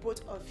between the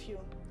both of you,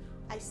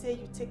 I say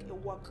you take a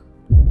walk.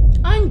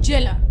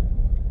 Angela,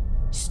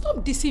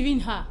 stop deceiving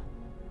her.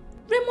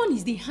 Raymond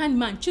is the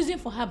handman chosen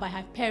for her by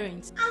her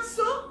parents. And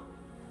so,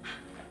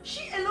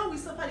 she alone will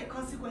suffer the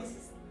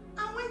consequences.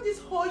 And when this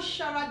whole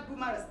charade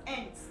boomerang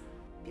ends,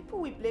 people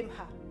will blame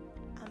her.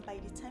 And by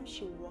the time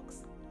she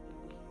walks away,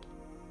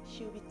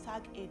 she will be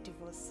tagged a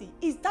divorcee.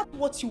 Is that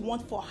what you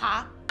want for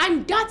her?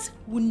 And that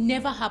will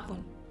never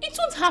happen. It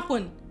won't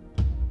happen.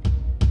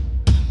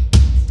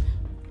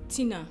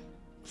 Tina,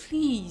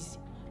 please,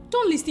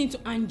 don't listen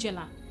to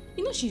Angela.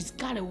 You know she's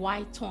got a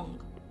white tongue.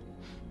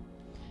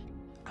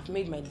 I've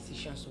made my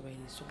decisions already,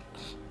 so...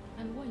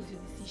 And what is your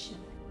decision?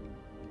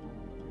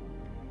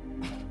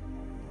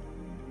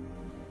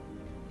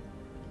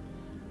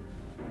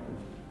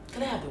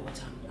 Can I have the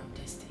water? I'm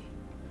thirsty.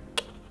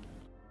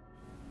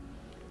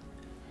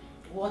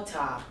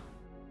 Water.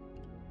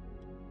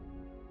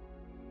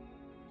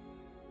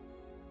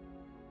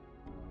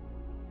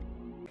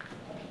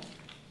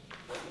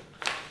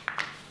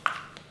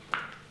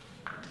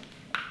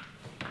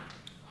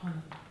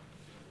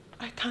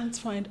 I can't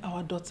find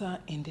our daughter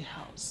in the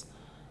house.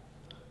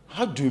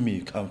 How do you mean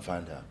you can't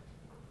find her?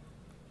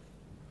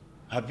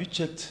 Have you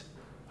checked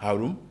her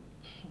room?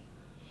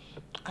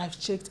 I've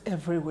checked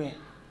everywhere,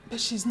 but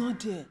she's not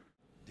there.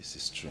 This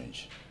is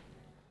strange.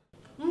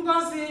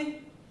 Ngozi!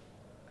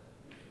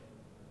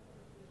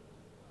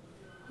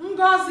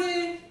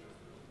 Ngozi!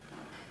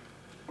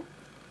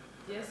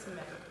 Yes,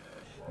 ma'am.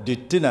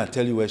 Did Tina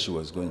tell you where she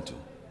was going to?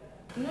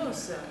 No,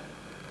 sir.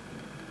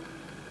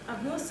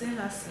 I've not seen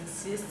her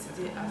since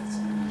yesterday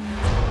afternoon.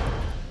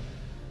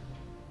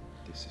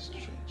 This is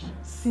strange.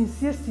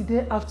 Since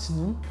yesterday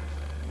afternoon?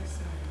 Yes,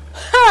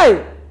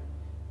 ma'am.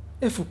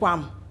 Hey!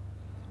 Efupam.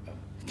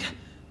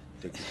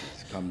 Take it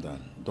easy. Calm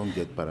down. Don't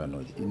get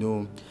paranoid. You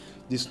know,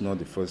 this is not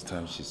the first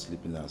time she's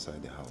sleeping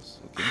outside the house,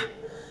 okay?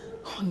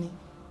 Honey,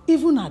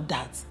 even at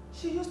that,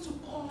 she used to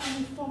call and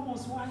inform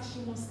us why she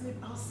must sleep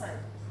outside.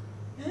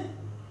 Eh?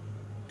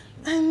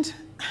 And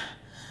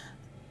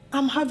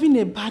I'm having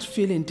a bad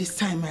feeling this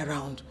time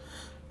around.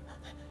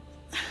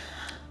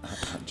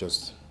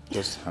 Just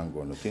hang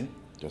on, okay?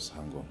 Just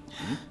hang on.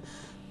 Hmm?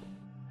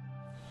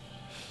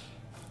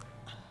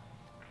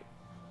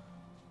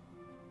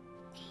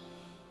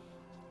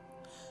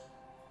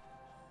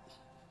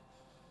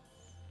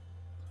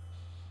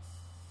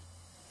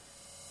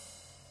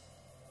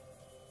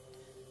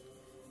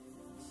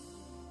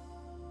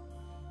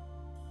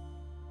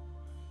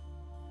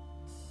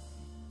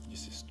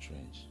 This is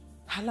strange.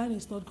 Alan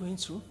is not going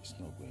through? It's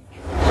not going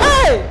through.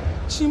 Hey!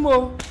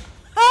 Chimo!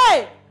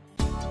 Hey!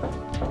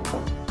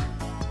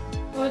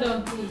 Hold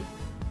on, please.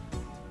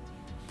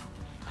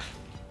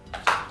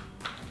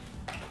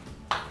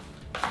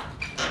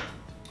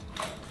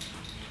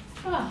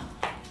 Ah,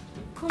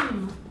 come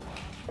in, ma.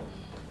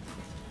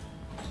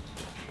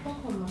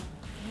 Welcome, ma.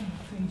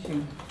 Thank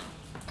you.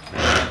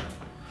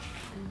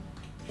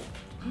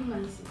 Come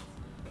and sit.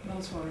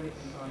 Don't worry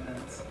about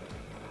that.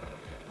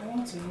 I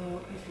want to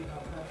know if you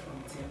have heard from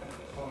Tina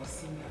or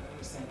seen her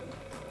recently.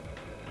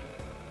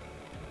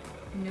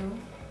 No,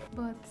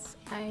 but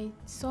I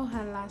saw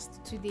her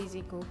last 2 days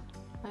ago.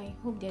 I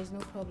hope there's no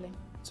problem.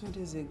 2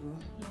 days ago?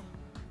 Yeah.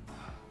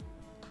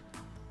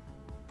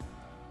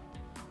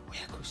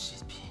 Where could she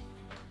be?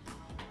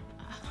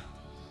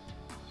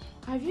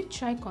 Have you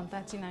tried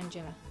contacting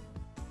Angela?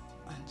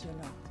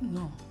 Angela?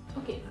 No.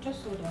 Okay,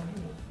 just hold on. Let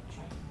me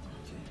try.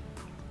 Okay.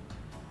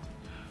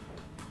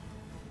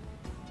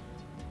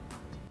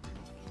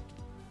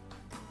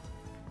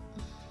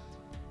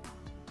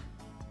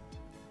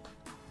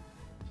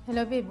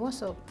 Hello, babe.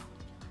 What's up?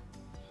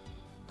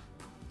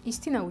 Is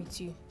Tina with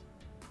you?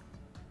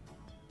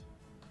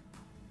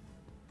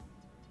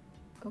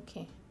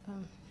 Okay.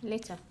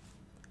 Later.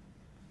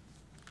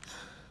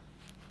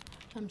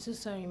 I'm so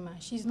sorry, ma.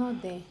 She's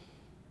not there.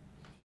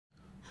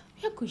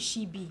 Where could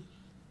she be?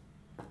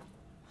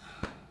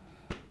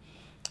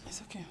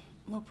 It's okay.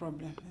 No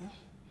problem. Yeah?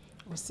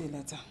 We'll see you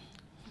later.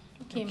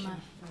 Okay, ma.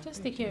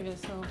 Just take care of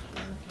yourself.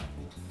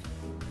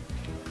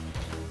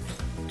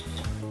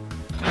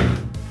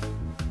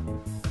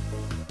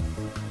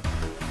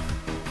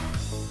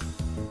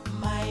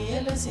 My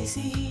yellow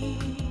sissy,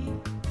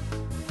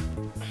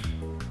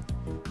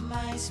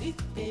 my sweet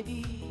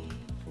baby.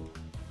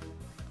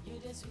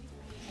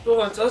 Oh,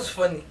 what's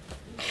funny?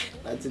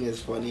 Nothing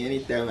is funny.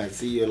 Anytime I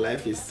see your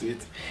life is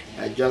sweet,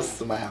 I just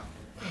smile.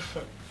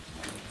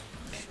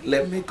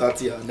 Let me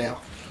cut your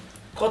nail.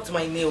 Cut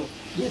my nail?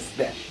 Yes,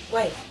 there.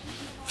 Why?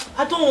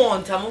 I don't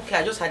want. I'm okay.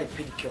 I just had a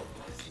pedicure.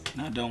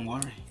 No, don't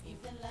worry.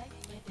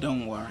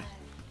 Don't worry.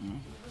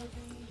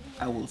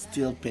 I will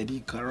still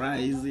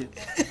pedicurize it.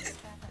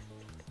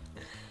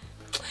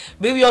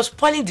 Baby, you're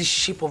spoiling the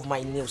shape of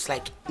my nails.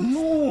 Like,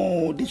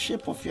 no, the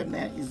shape of your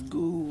nail is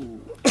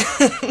good.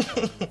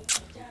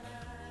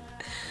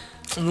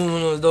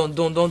 No,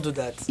 don't do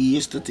that. He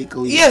used to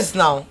tickle you. Yes,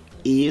 now.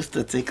 He used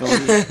to tickle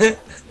you.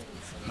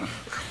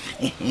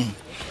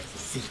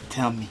 See,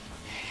 tell me.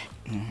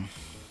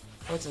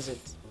 What is it?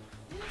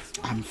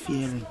 I'm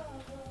fearing.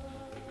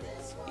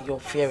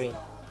 You're fearing?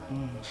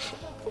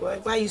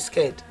 Why are you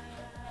scared?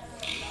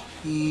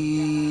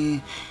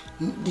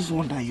 This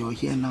one that you're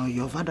here now,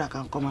 your father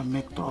can come and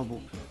make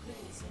trouble.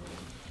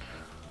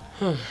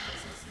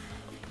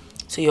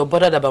 So you're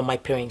bothered about my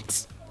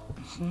parents?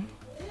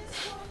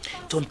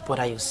 Don't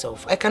bother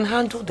yourself. I can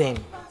handle them.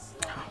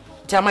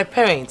 They are my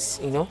parents,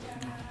 you know?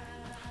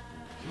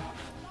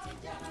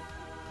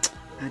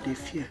 And they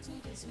fear.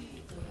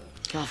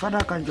 Your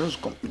father can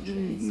just come.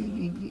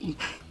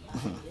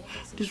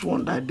 This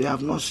one that they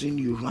have not seen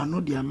you, I know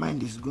their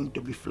mind is going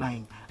to be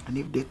flying. And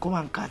if they come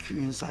and catch you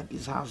inside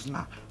this house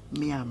now,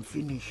 me, I'm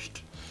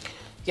finished.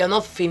 You're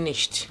not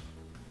finished.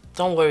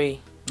 Don't worry.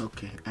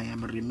 Okay, I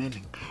am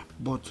remaining.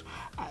 But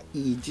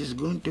it is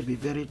going to be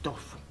very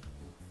tough.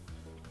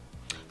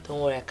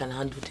 Don't worry, I can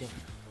handle them.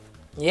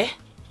 Yeah?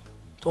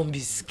 Don't be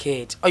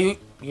scared. Oh, you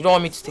don't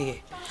want me to stay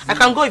here? I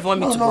can go if you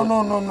want me to go.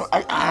 No.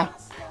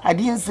 I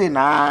didn't say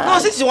nah. No,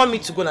 since you want me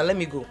to go now, let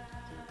me go.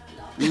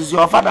 It's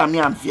your father, me,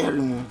 I'm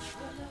fearing.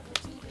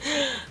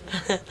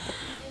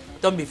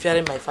 Don't be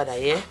fearing my father,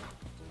 yeah?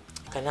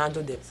 I can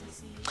handle them.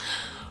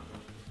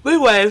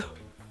 Meanwhile,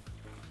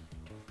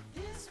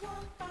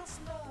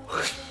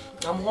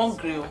 I'm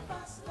hungry.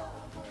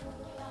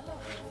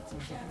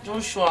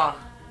 Joshua.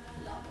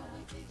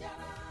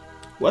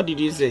 What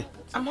did you say?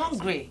 I'm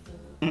hungry.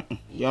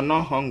 You're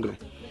not hungry.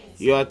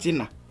 You're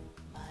Tina.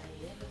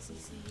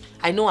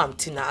 I know I'm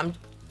Tina.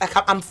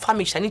 I'm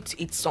famished. I need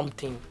to eat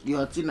something.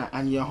 You're Tina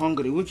and you're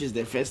hungry. Which is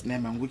the first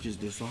name and which is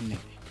the surname?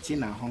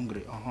 Tina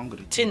hungry or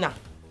hungry? Tina.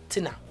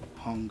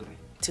 Hungry.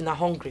 Tina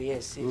hungry,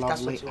 yes. Lovely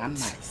that's what you and want.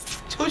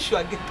 nice.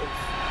 Joshua, get up.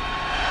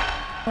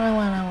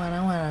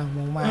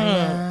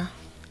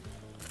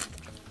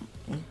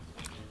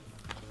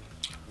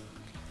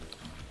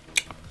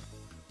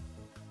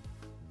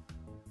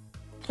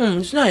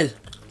 It's nice.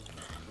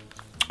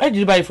 Where did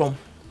you buy it from?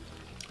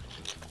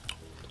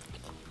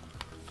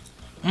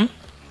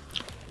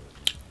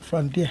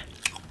 From there.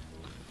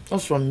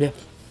 What's from there?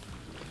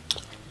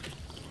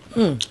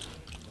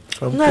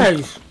 From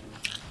nice.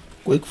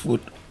 Quick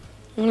food.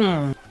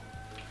 I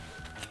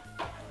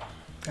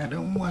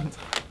don't want.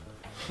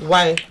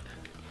 Why? I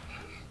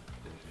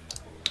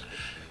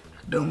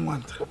don't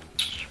want.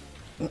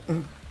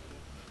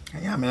 I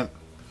am.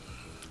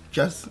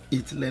 Just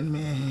eat. Let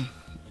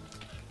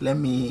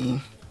me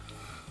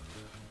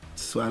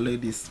swallow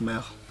the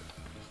smell.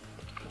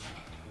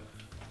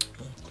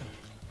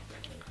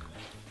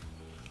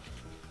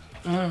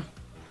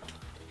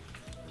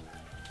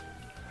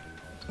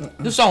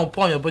 This one will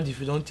pour on your body if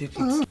you don't take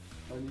it.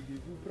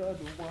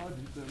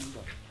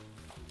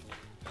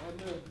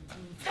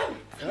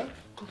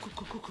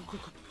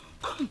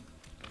 Come.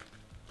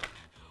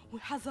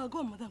 Has our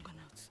girl madam gone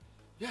out?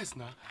 Yes,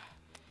 now.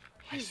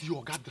 I see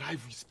your guy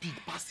drive with speed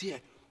past here.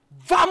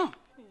 Vam!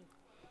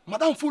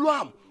 Madam follow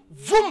him.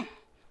 Vroom!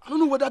 I don't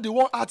know whether they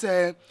want at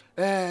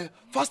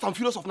Fast and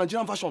Furious of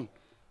Nigerian version.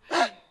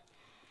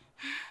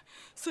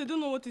 So you don't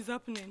know what is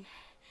happening.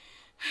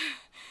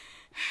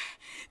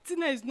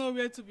 Tina is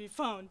nowhere to be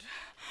found.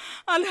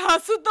 And her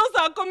suitors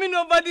are coming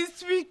over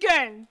this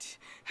weekend.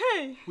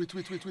 Hey! Wait.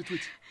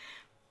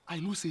 I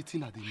know say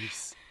Tina they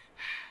miss.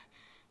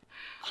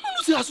 I don't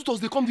know say her suitors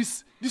they come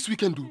this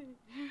weekend do.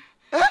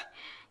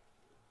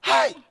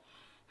 Hi!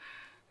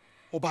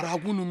 Obara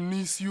wunu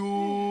miss you.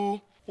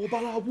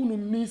 Obara wunu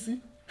miss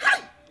you.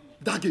 Hi!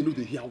 That girl know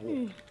they hear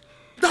word.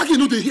 That girl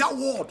know they hear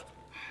word.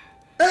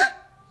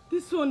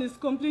 This one is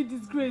complete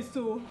disgrace,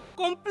 so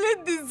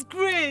complete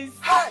disgrace.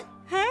 Hi!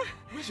 Huh?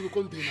 Where should we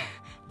come there now?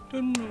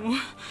 Don't know.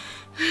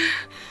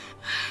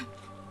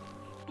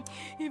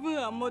 Even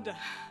her mother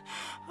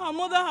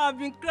have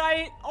been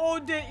crying all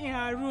day in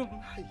her room.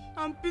 Hi.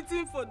 I'm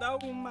pitying for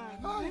that woman.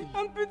 Hi.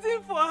 I'm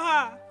pitying for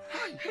her.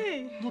 Hi.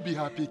 Hey. No be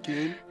happy,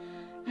 Ken.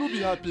 No be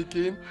happy,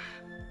 Ken.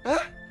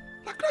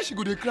 Na cry she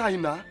go dey cry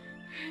now.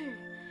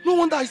 No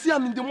wonder I see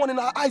am in the morning,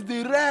 her eyes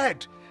they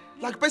red.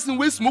 Like person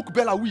wey smoke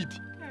bella weed.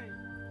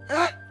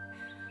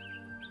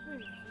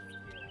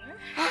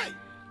 Hi.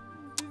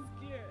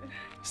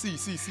 See.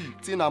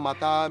 Tina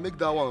Mata, make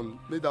that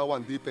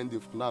one day pending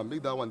for now.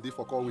 Make that one day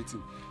for call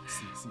waiting.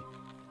 See. I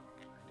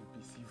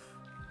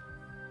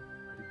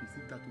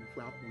perceive that we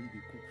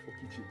they cook for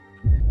kitchen.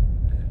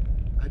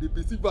 I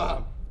perceive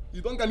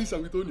you don't garnish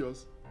with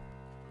onions.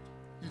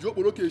 You drop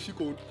okay, she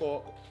call.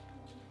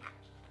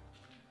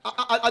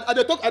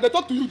 I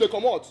talk to you, they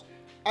come out.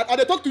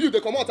 I talk to you, they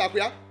come out,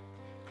 Akuya.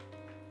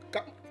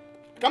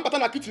 Come back in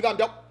the kitchen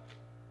and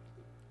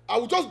I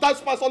will just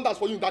dance past Sundance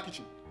for you in that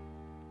kitchen.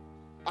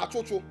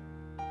 Achocho.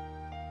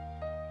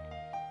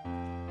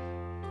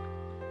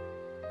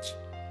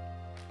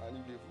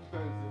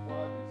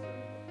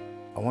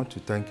 I want to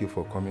thank you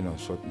for coming on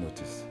short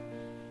notice.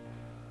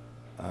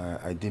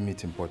 I deem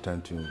it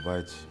important to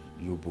invite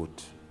you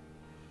both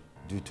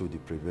due to the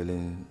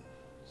prevailing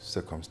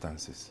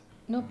circumstances.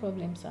 No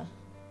problem, sir.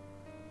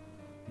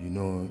 You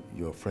know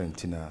your friend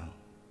Tina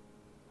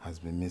has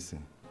been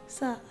missing.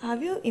 Sir,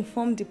 have you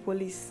informed the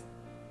police?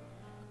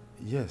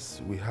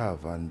 Yes, we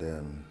have, and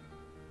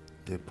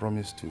they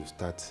promised to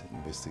start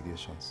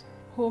investigations.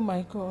 Oh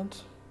my God.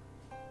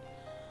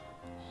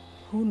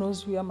 Who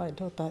knows where my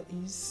daughter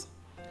is?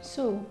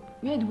 So,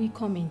 where do we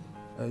come in?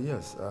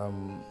 Yes, I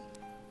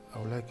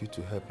would like you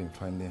to help in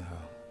finding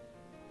her.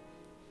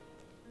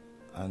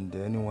 And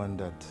anyone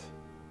that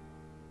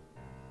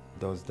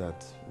does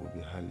that will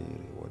be highly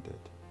rewarded.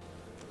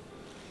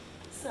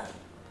 Sir,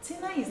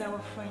 Tina is our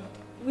friend.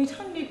 We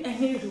don't need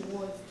any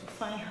reward to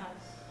find her.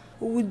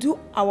 We will do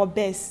our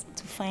best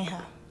to find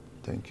her.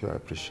 Thank you, I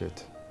appreciate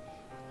it.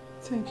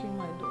 Thank you,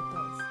 my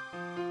daughters.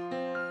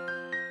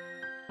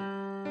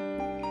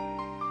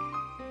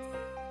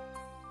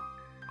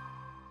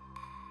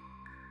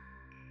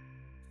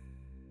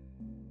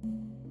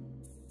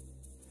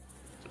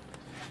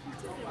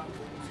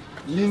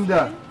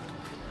 Linda,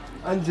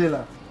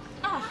 Angela.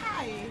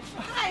 Hi.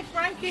 Hi,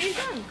 Frankie.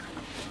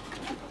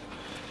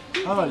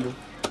 How are you?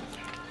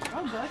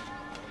 I'm good.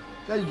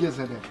 Where you guys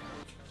are there?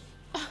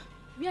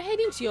 We are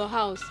heading to your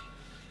house.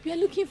 We are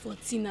looking for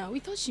Tina. We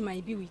thought she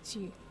might be with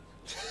you.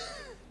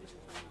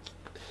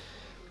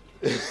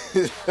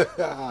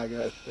 Oh,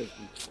 God.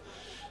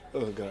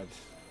 Oh, God.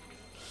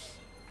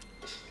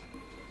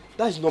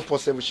 That is not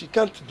possible. She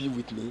can't be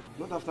with me.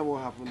 Not after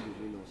what happened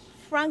between us.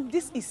 Frank,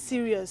 this is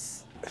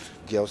serious.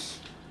 Girls,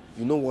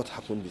 you know what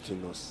happened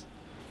between us.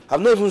 I've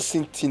not even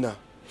seen Tina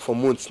for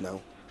months now.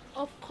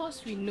 Of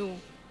course we know.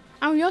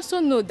 And we also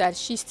know that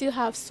she still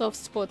has soft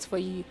spots for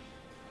you.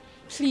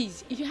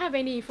 Please, if you have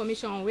any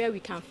information on where we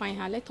can find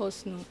her, let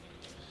us know.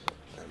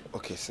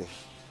 Okay, see.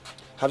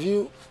 Have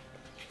you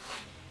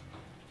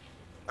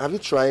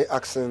tried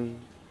asking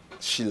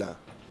Sheila?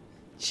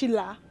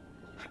 Sheila?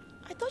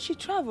 I thought she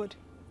traveled.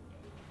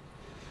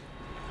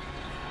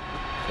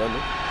 Don't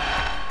know.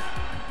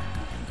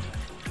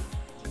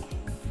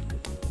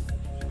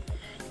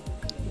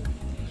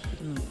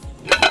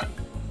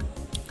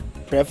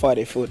 Pray for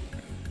the food.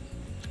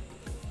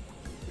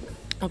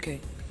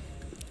 Okay.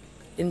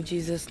 In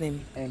Jesus'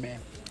 name. Amen.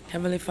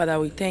 Heavenly Father,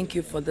 we thank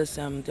you for this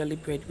daily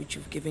bread which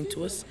you've given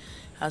to us.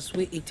 As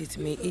we eat it,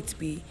 may it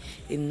be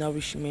a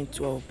nourishment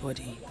to our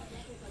body.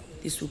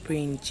 This we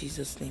pray in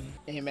Jesus' name.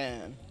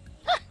 Amen.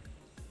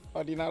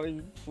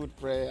 Ordinary food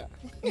prayer.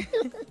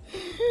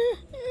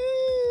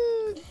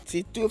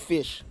 See, 2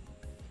 fish.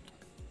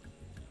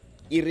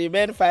 It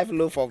remained 5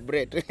 loaves of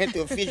bread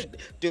to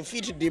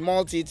feed the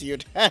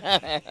multitude.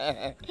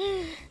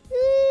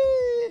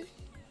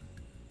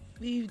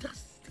 Babe,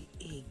 that's the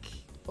egg.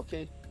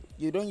 Okay,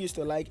 you don't used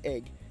to like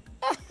egg.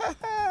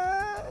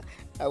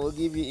 I will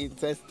give you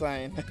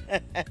intestine.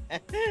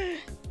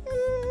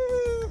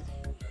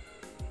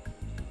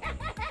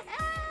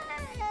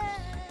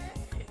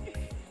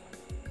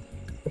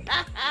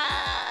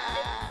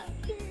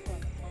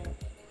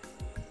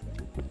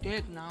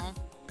 Take now.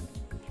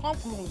 Come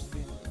close,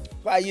 babe.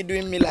 Why are you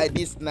doing me like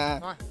this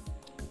now?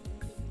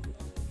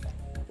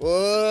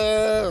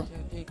 Oh,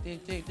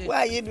 take. Why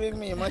are you doing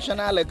me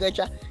emotional like a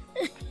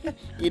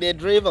You a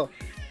drivel.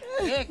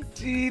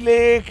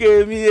 Chile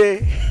me.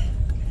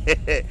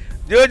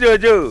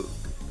 Jojo.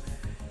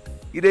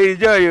 You dey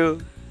enjoy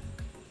you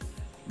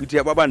with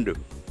your babando.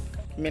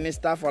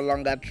 Minister for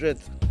longer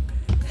truth.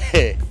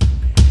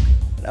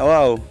 Now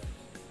wow.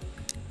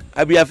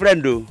 I be a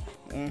friend though.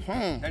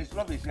 That is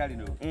lovely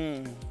sharing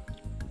though.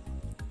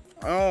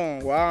 Oh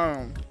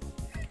wow.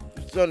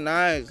 It's so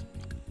nice.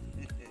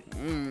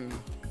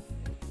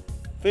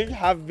 Fish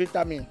have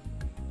vitamin.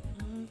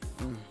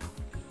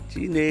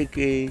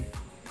 Chineke.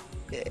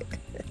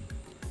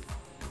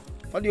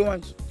 What do you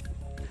want?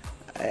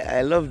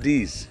 I love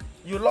this.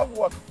 You love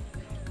what?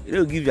 You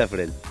know, give your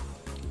friend.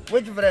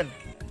 Which friend?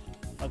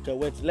 Okay,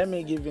 wait. Let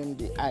me give him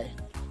the eye.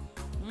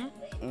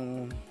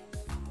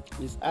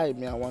 His eye,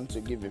 I want to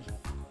give him,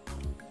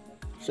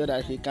 so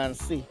that he can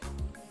see.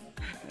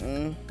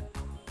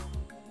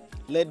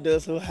 Let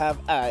those who have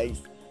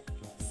eyes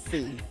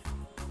see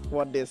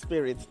what the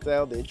spirits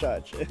tell the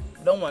church.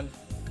 Don't want.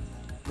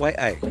 Why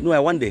I? No, I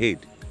want the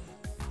head.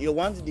 You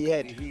want the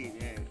head?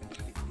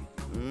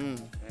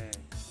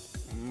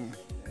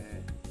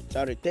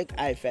 Sorry, take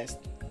eye first.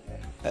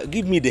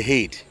 Give me the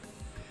head.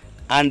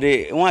 And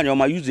one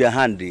you use your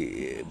hand,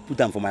 put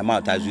them for my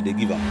mouth as you they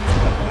give them.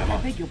 I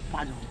beg your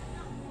pardon.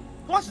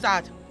 What's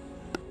that?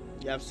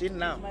 You have seen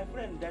now. My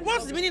friend,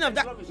 what's the meaning of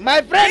that?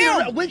 My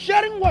friend, we're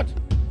sharing what?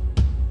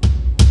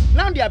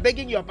 Now they are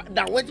begging your pardon.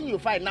 They're waiting you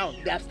find now.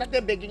 They have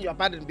started begging your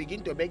pardon.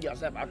 Begin to beg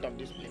yourself out of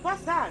this place.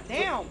 What's that?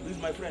 Damn. This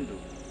is my friend though.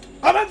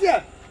 Come out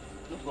here.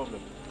 No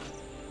problem.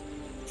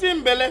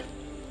 Timbele.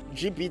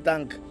 GP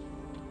tank.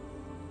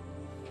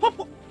 What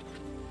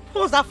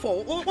was that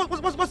for?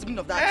 What's the meaning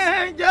of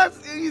that?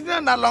 It's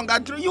not that longer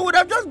true. You would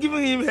have just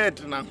given him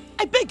head now.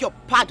 I beg your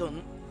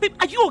pardon. Babe,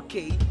 are you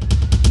okay?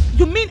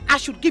 You mean I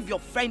should give your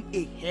friend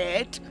a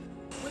head?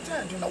 What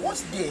are you doing now?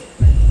 What's there?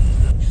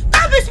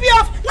 That pisses me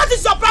off! What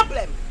is your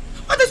problem?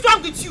 What is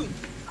wrong with you?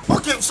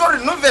 Okay,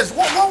 sorry, no verse.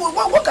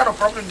 What kind of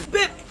problem is it?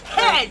 Babe,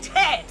 head.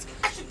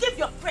 I should give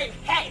your friend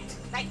head.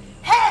 Like,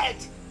 head.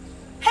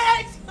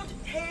 Head. Not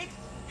head.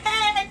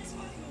 Head.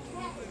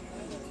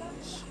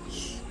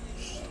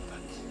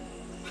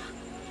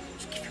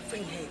 Give your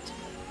friend head.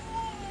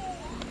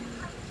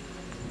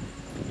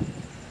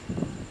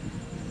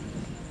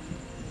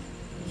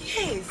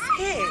 Yes,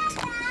 head.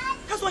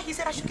 That's what he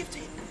said I should give to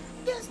him.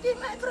 Just the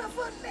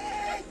microphone,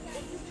 man.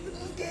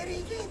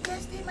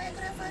 Just the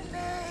microphone,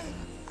 man.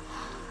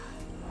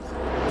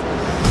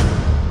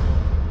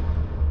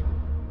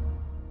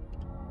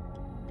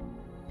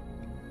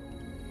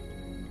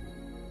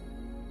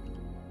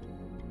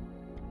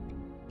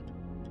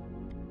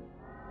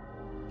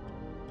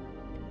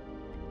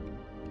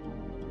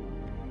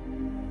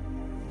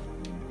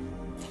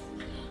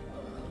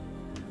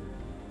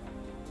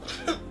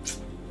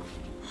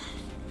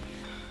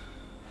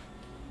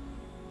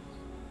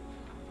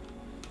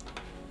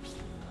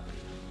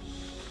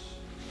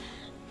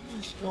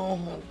 So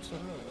hot.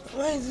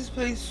 Why is this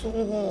place so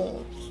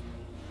hot?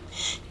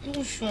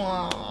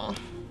 Joshua.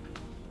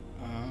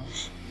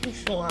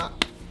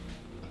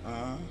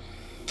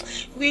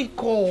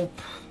 Wake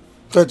up.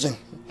 Touching.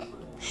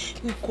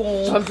 Wake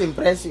up. Something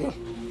press you.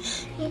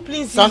 No,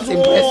 please.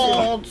 Something press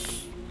you.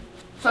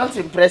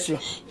 Something press you.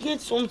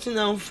 Get something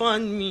and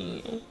find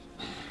me.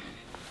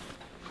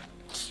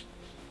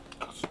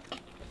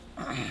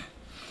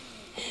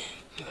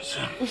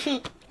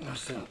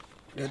 Listen.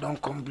 They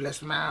don't come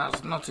bless my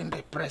house. Nothing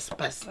they press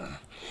person.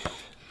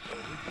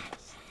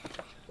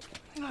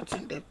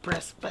 Nothing they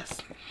press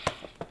person.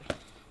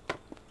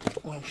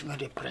 When you know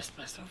they press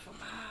person for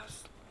my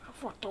house, I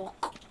for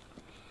talk.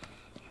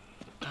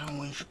 And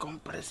when you come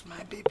press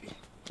my baby.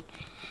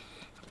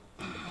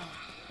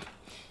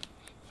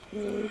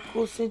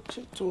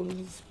 Concentrate on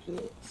this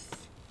place.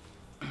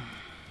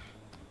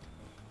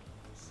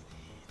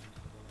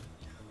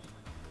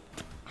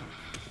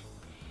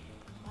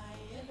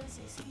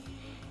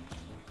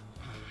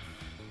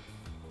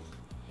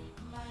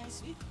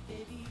 Sweet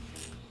baby.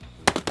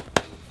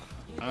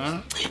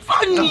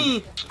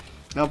 Funny!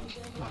 Nope.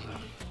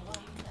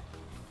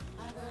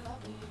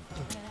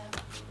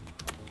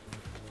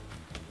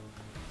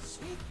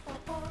 Sweet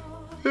papa.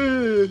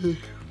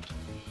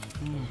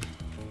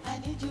 I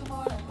need you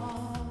more and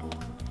more.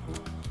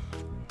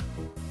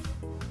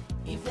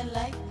 If they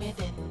like me,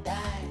 then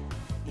die.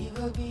 It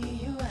will be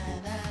you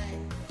and I.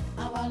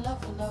 Our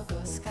love will not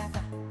go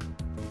scatter.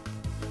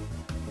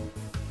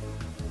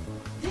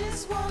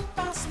 This one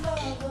pass love.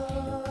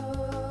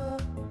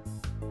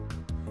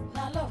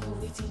 Now love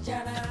with each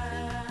other.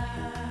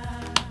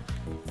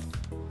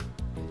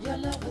 Your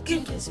love will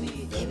keep us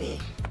sweet, baby.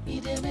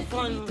 It dey make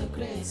me to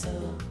crazy.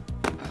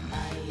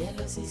 My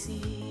yellow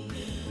CC.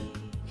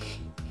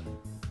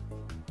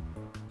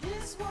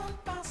 This one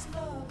pass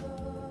love.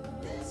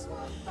 This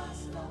one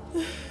pass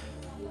love.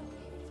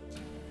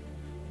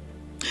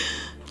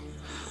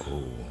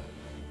 Oh,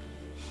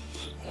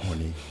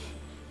 honey,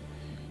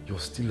 you're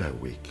still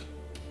awake.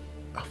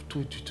 I've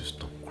told you to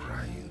stop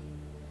crying.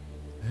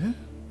 Eh?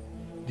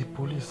 The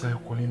police are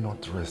calling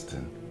not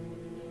resting.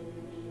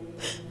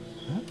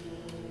 Huh?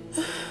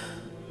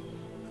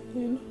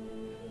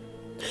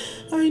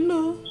 I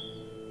know.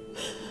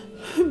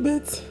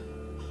 But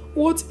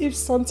what if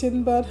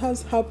something bad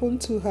has happened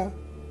to her?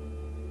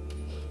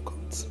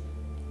 God,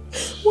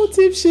 what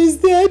if she's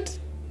dead?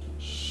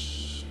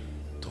 Shh.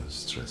 Don't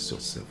stress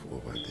yourself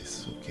over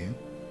this, okay?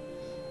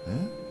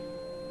 Eh?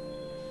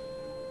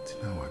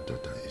 Tina, our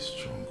daughter is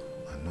strong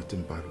and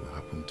nothing bad will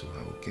happen to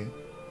her, okay?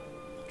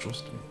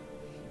 Trust me.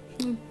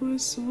 I pray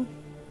so.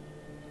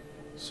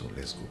 So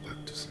let's go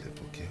back to sleep,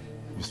 okay?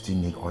 We still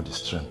need all the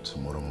strength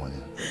tomorrow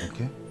morning,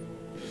 okay?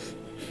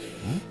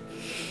 Hmm?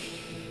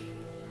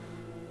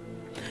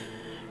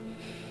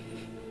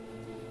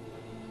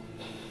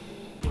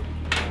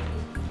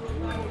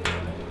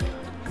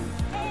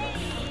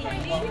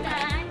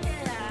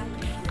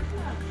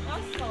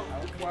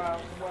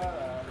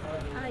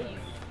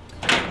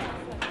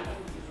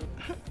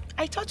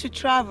 I thought you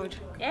traveled.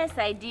 Yes,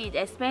 I did.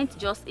 I spent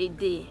just a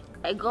day.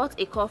 I got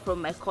a call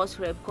from my course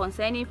rep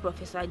concerning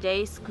Professor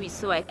Jai's quiz,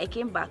 so I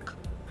came back.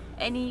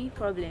 Any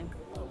problem?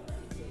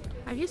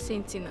 Have you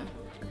seen Tina?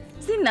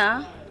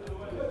 Tina?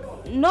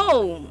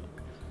 No.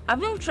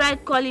 I've even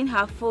tried calling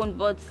her phone,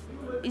 but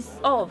it's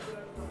off.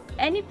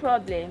 Any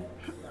problem?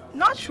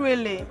 Not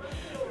really.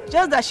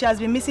 Just that she has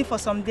been missing for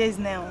some days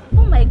now.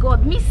 Oh my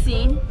God,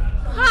 missing?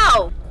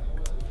 How?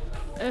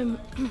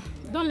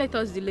 Don't let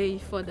us delay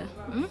it further.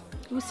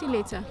 We'll see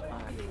later.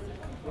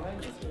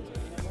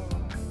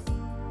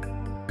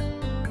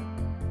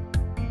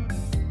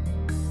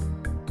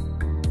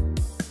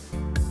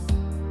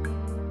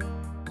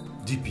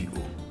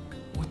 DPO,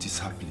 what is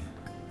happening?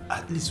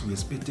 At least we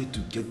expected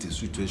to get the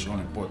situation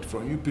report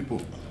from you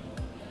people.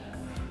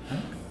 Huh?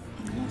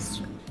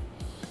 Yes.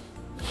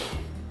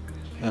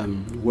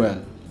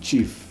 Well,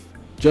 Chief,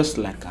 just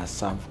like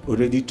as I've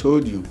already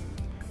told you,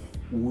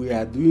 we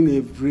are doing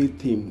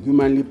everything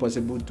humanly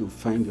possible to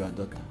find your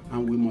daughter,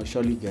 and we must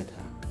surely get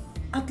her.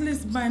 At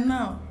least by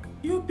now,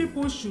 you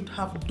people should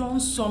have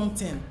done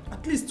something,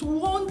 at least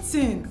one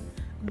thing,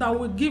 that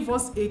will give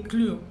us a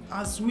clue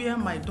as where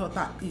my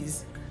daughter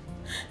is.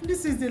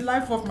 This is the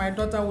life of my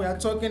daughter we are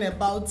talking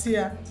about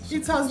here.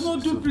 It has no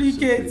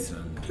duplicate.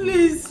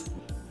 Please.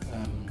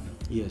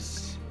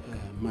 Yes,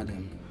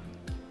 madam.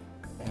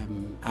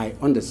 I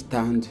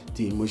understand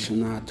the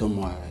emotional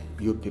turmoil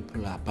you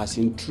people are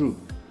passing through.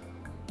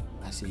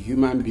 As a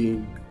human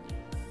being,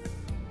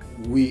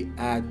 we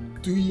are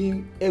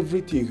doing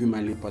everything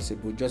humanly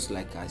possible, just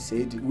like I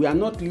said. We are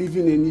not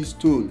leaving any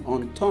stone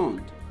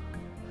unturned.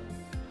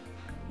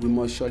 We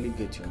must surely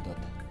get your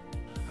daughter.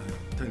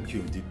 Thank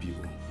you,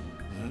 DPO.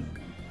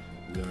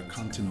 We are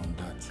counting on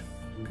that.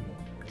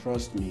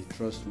 Trust me,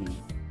 trust me.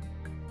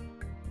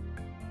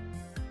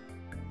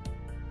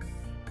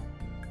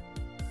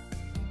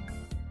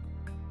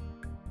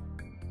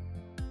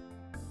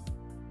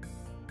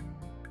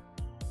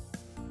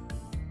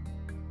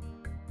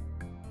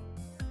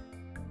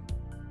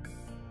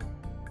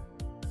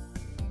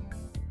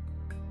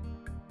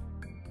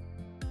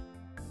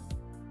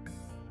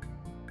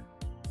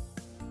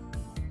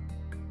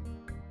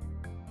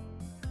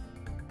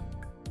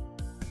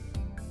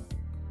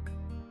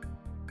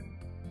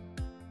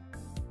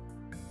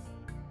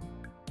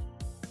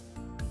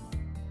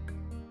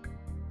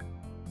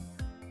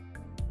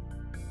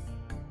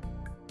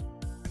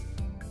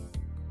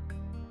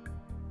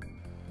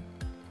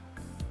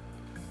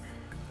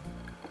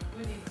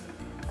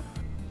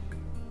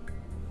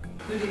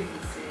 Good evening,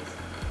 sis.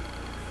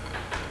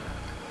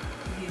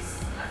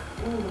 Yes.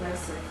 What will I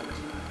say for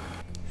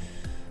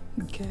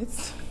you? Get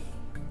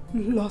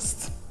lost.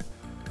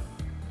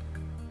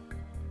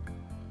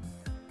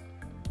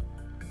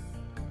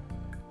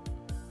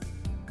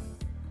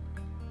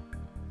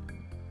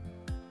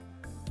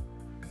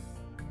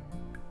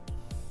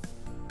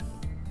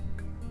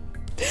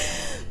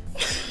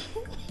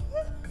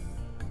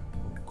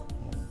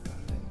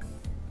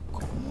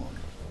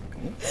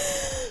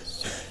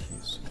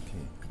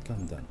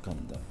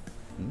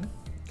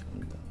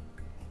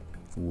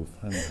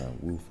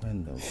 We'll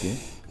find her, okay?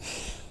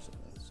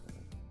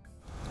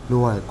 Know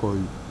why I call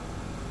you?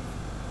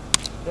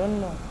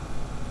 Don't know.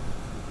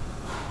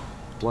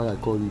 Why I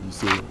call you the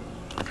same?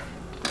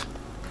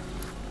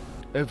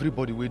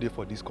 Everybody waiting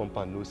for this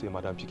compound knows say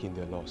Madam Pikin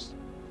they lost.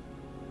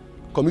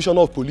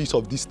 Commissioner of Police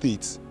of this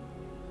state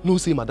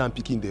knows say Madam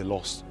Pikin they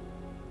lost.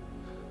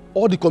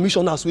 All the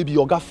commissioners will be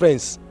your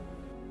friends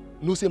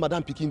know say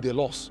Madam Pikin they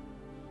lost.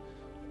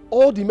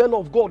 All the men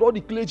of God, all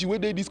the clergy where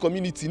they this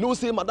community know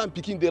say Madam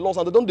Pikin they lost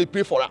and they don't they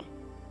pray for them.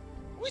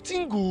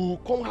 Wetin go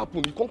come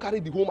happen? You can't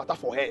carry the whole matter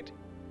for head.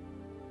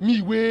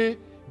 Me way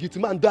get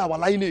man die our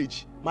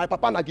lineage. My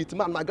papa na get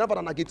man, my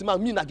grandfather na get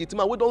man, me na get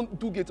man. We don't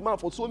do get man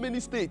for so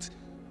many states.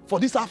 For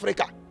this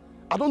Africa,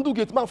 I don't do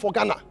get man for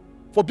Ghana.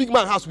 For big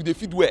man house with the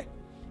feed where.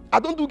 I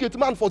don't do get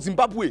man for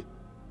Zimbabwe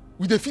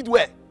with the feed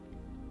where.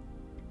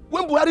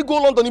 When Buhari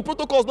go London in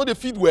protocols, not the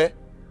feed where.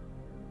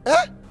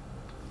 Eh?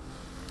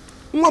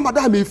 Nwa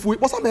madam efu,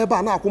 what's am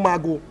eba na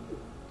akumago?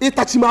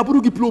 Itachi ma aburu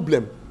gi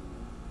problem.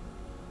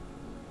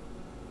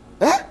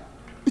 Eh?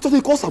 It was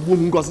a cause of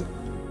Ngozi.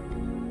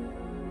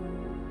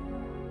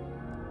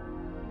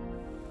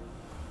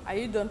 Are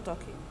you done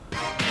talking?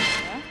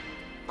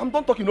 I'm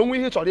done talking. No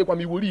way chori kwa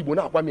mi wori Igbo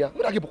na akwa mi a.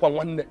 Me da gi bukwa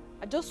nwanne.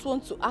 I just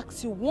want to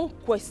ask you one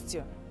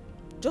question.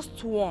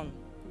 Just one.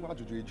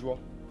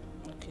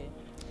 Okay.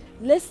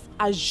 Let's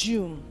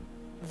assume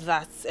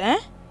that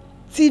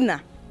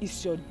Tina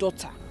is your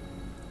daughter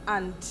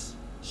and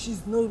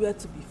she's nowhere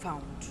to be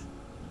found.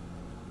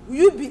 Will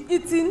you be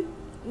eating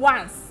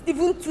once,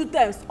 even 2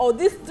 times, or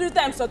these 3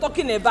 times you're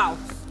talking about?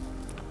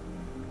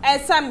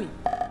 Answer me.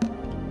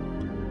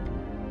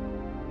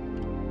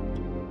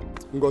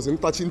 Ngozi,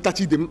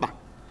 ntachi dị mkpa.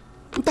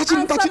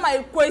 Answer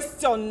my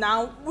question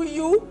now, will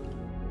you?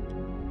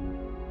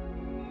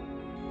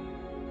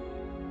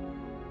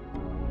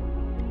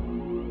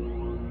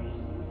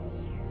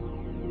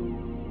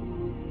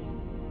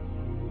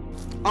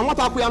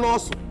 Amata akụ ya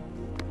n'ọsụ.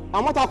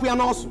 Amata akụ ya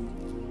n'ọsụ.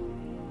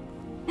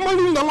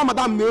 Mmanụ na nwa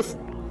madam na-efu.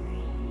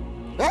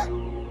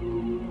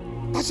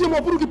 Tachi m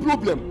ọ bụrụ gị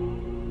problem.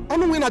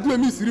 Ọnụ nwe na-adị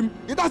eme isiri m.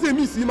 Ị dazi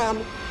eme isi ime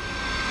anụ.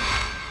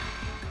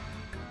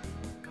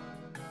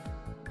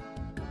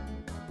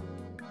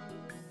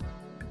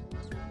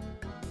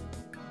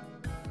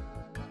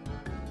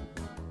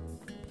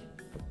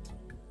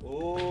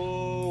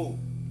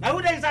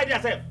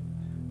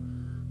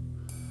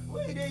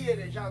 What did they hear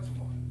the shout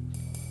for?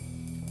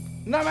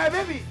 Now, my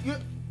baby, you.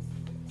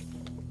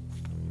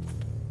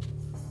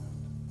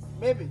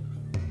 Baby.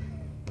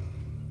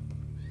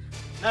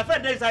 Now,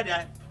 friend, there inside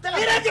there. Tell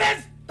him,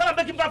 Grace! Tell him,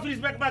 make him back, please.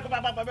 Make I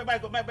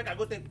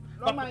go take.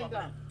 Don't mind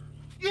that.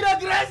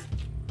 Grace!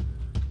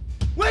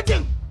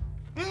 Waiting!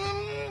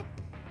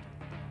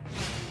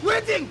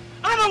 Waiting!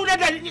 I don't know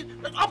that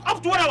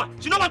up to 1 hour.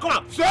 She don't want to come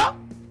out. So?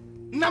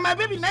 Now my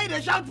baby now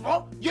they shout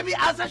for you be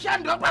as a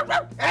shandy.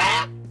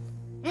 Eh?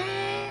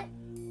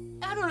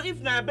 I don't know if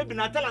now baby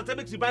now tell her to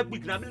make she buy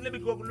quick. Now let me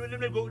go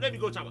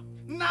shower.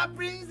 Now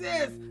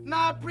princess.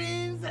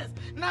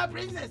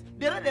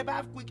 They don't they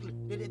bath quickly.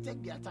 They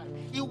take their time.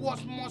 It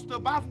was must to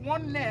bath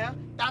one nail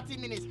 30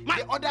 minutes.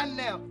 The other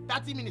nail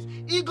 30 minutes.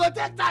 It go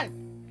take time.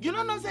 You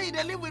don't know say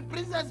they live with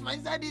princess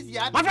inside this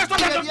yard. My friend, stop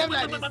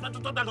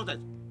that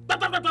nonsense. Stop,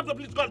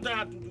 please go. I'm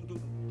going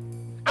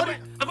to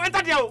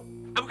enter there.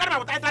 I'm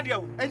going to enter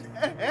there. And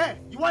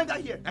you want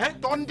that here?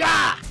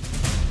 Thunder!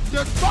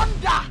 The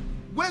thunder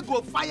will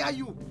go fire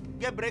you.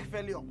 Get brake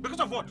failure. Because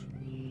of what?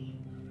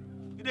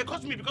 It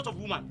cost me because of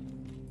woman.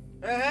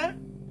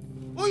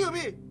 Who you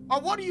be? Or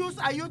what use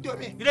are you to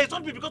me? It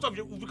insult me because of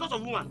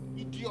woman.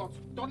 Idiot.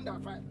 Thunder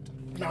fire.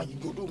 Now you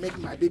go do make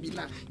my baby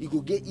now. You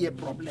go get ear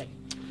problem.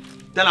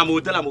 Tell him.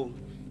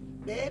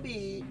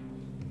 Baby.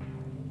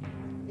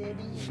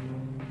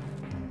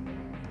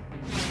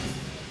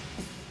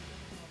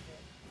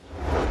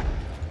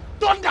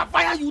 Thunder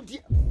fire you,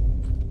 dear.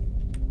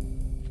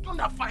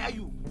 Thunder fire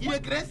you. You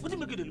Grace? What do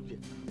you make you look there?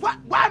 Why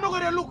am I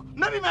going to look?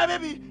 Not be my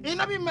baby. It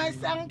not be my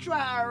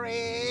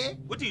sanctuary.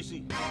 What do you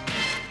see?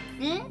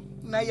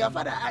 Now your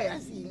father I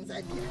see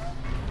inside here.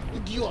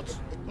 Idiot.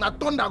 Now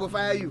thunder go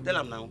fire you. Tell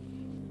him now.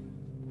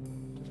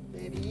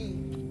 Baby.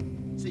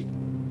 See.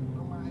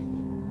 Oh my.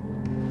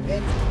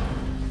 Baby.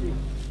 See.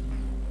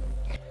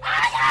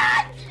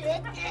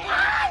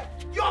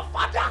 Your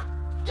father.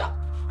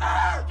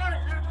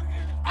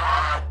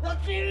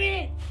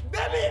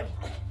 Baby.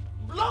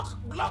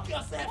 Block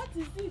yourself. What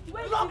is it?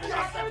 Block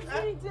yourself.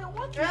 What is it?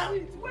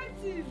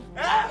 Waiting.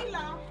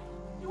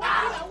 You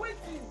want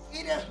waiting.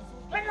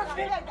 I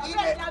beg.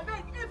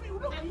 If you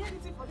don't hear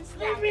anything for this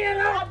leave me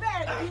alone. I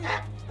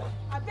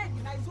beg.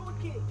 It's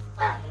okay.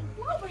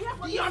 You don't hear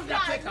for this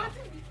Undertaker.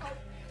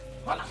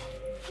 Hold on.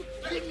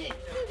 Leave me.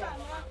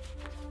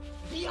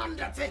 The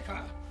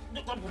Undertaker.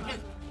 The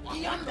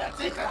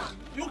Undertaker.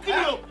 You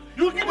kill me.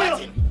 You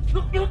Grace.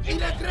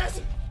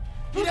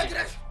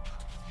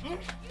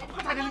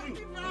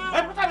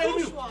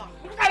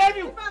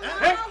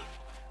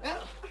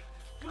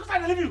 Because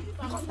I leave you.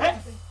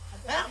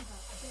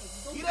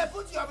 You dey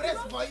put your breast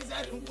for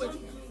inside and wait.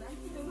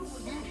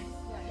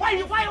 Why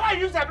you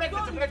use your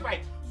breast to break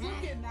fight?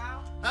 Okay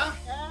now.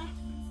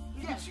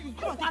 Yes.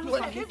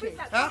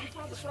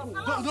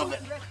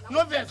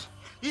 No vex.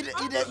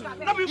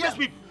 No be vex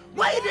people.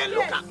 Why you dey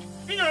look at?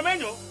 In your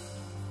menu,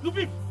 you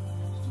people.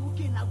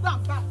 Okay now, go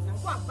back.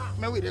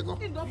 May we dey go?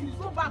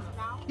 Go back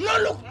now. No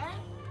look.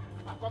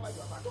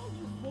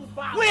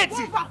 Wait.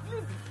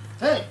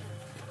 Hey.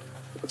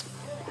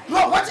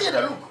 No, what is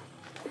the look?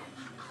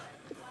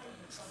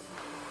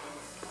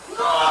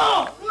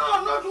 No,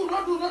 do.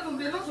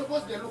 They're not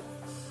supposed to look.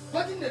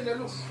 What in they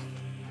look?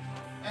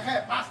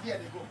 Pass here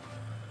they go.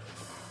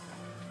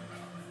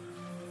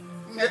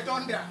 The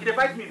thunder. They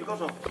fight me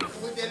because of.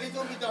 With a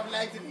little bit of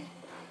lightning.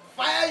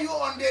 Fire you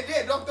on the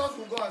day doctors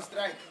will go on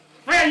strike.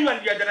 Fire you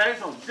and your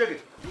generation. Take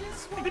it.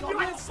 Why don't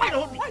always fight?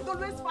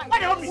 Why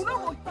they hold me?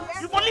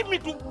 You won't leave me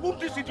to move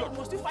this idiot.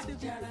 Must you fight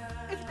every time?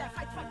 Every time,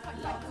 fight.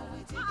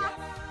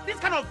 This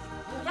kind of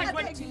fight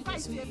when...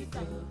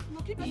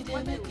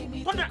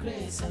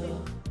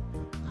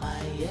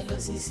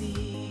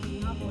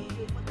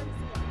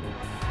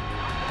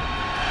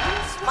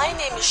 My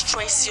name is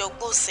Tracy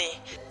Ogbose.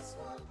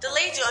 The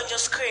lady on your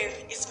screen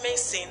is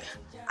Mason,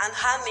 and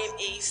her name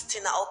is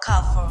Tina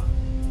Okafor.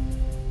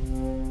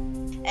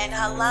 And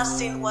her last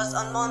scene was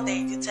on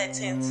Monday the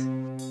 13th.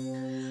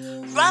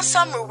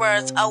 Ransom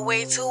rewards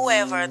await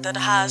whoever that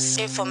has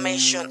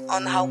information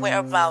on her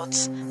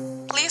whereabouts.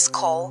 Please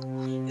call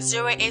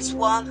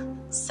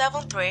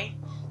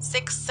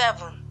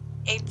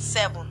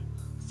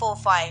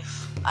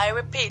 081-7367-8745. I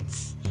repeat,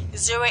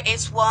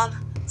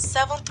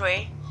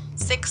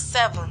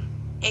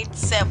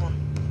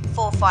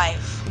 081-7367-8745.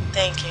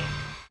 Thank you.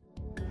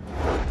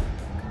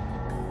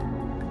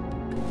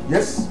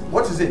 Yes,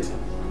 what is it?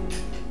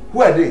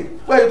 Who are they?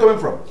 Where are you coming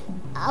from?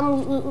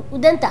 I'm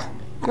Udenta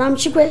and I'm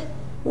Chikwe.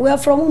 We are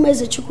from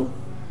Umezechuku.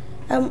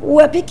 We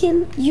were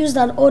picking used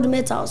and old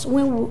metals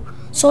when we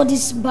saw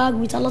this bag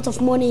with a lot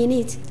of money in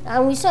it.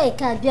 And we saw a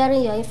card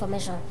bearing your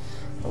information.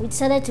 We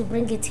decided to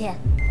bring it here.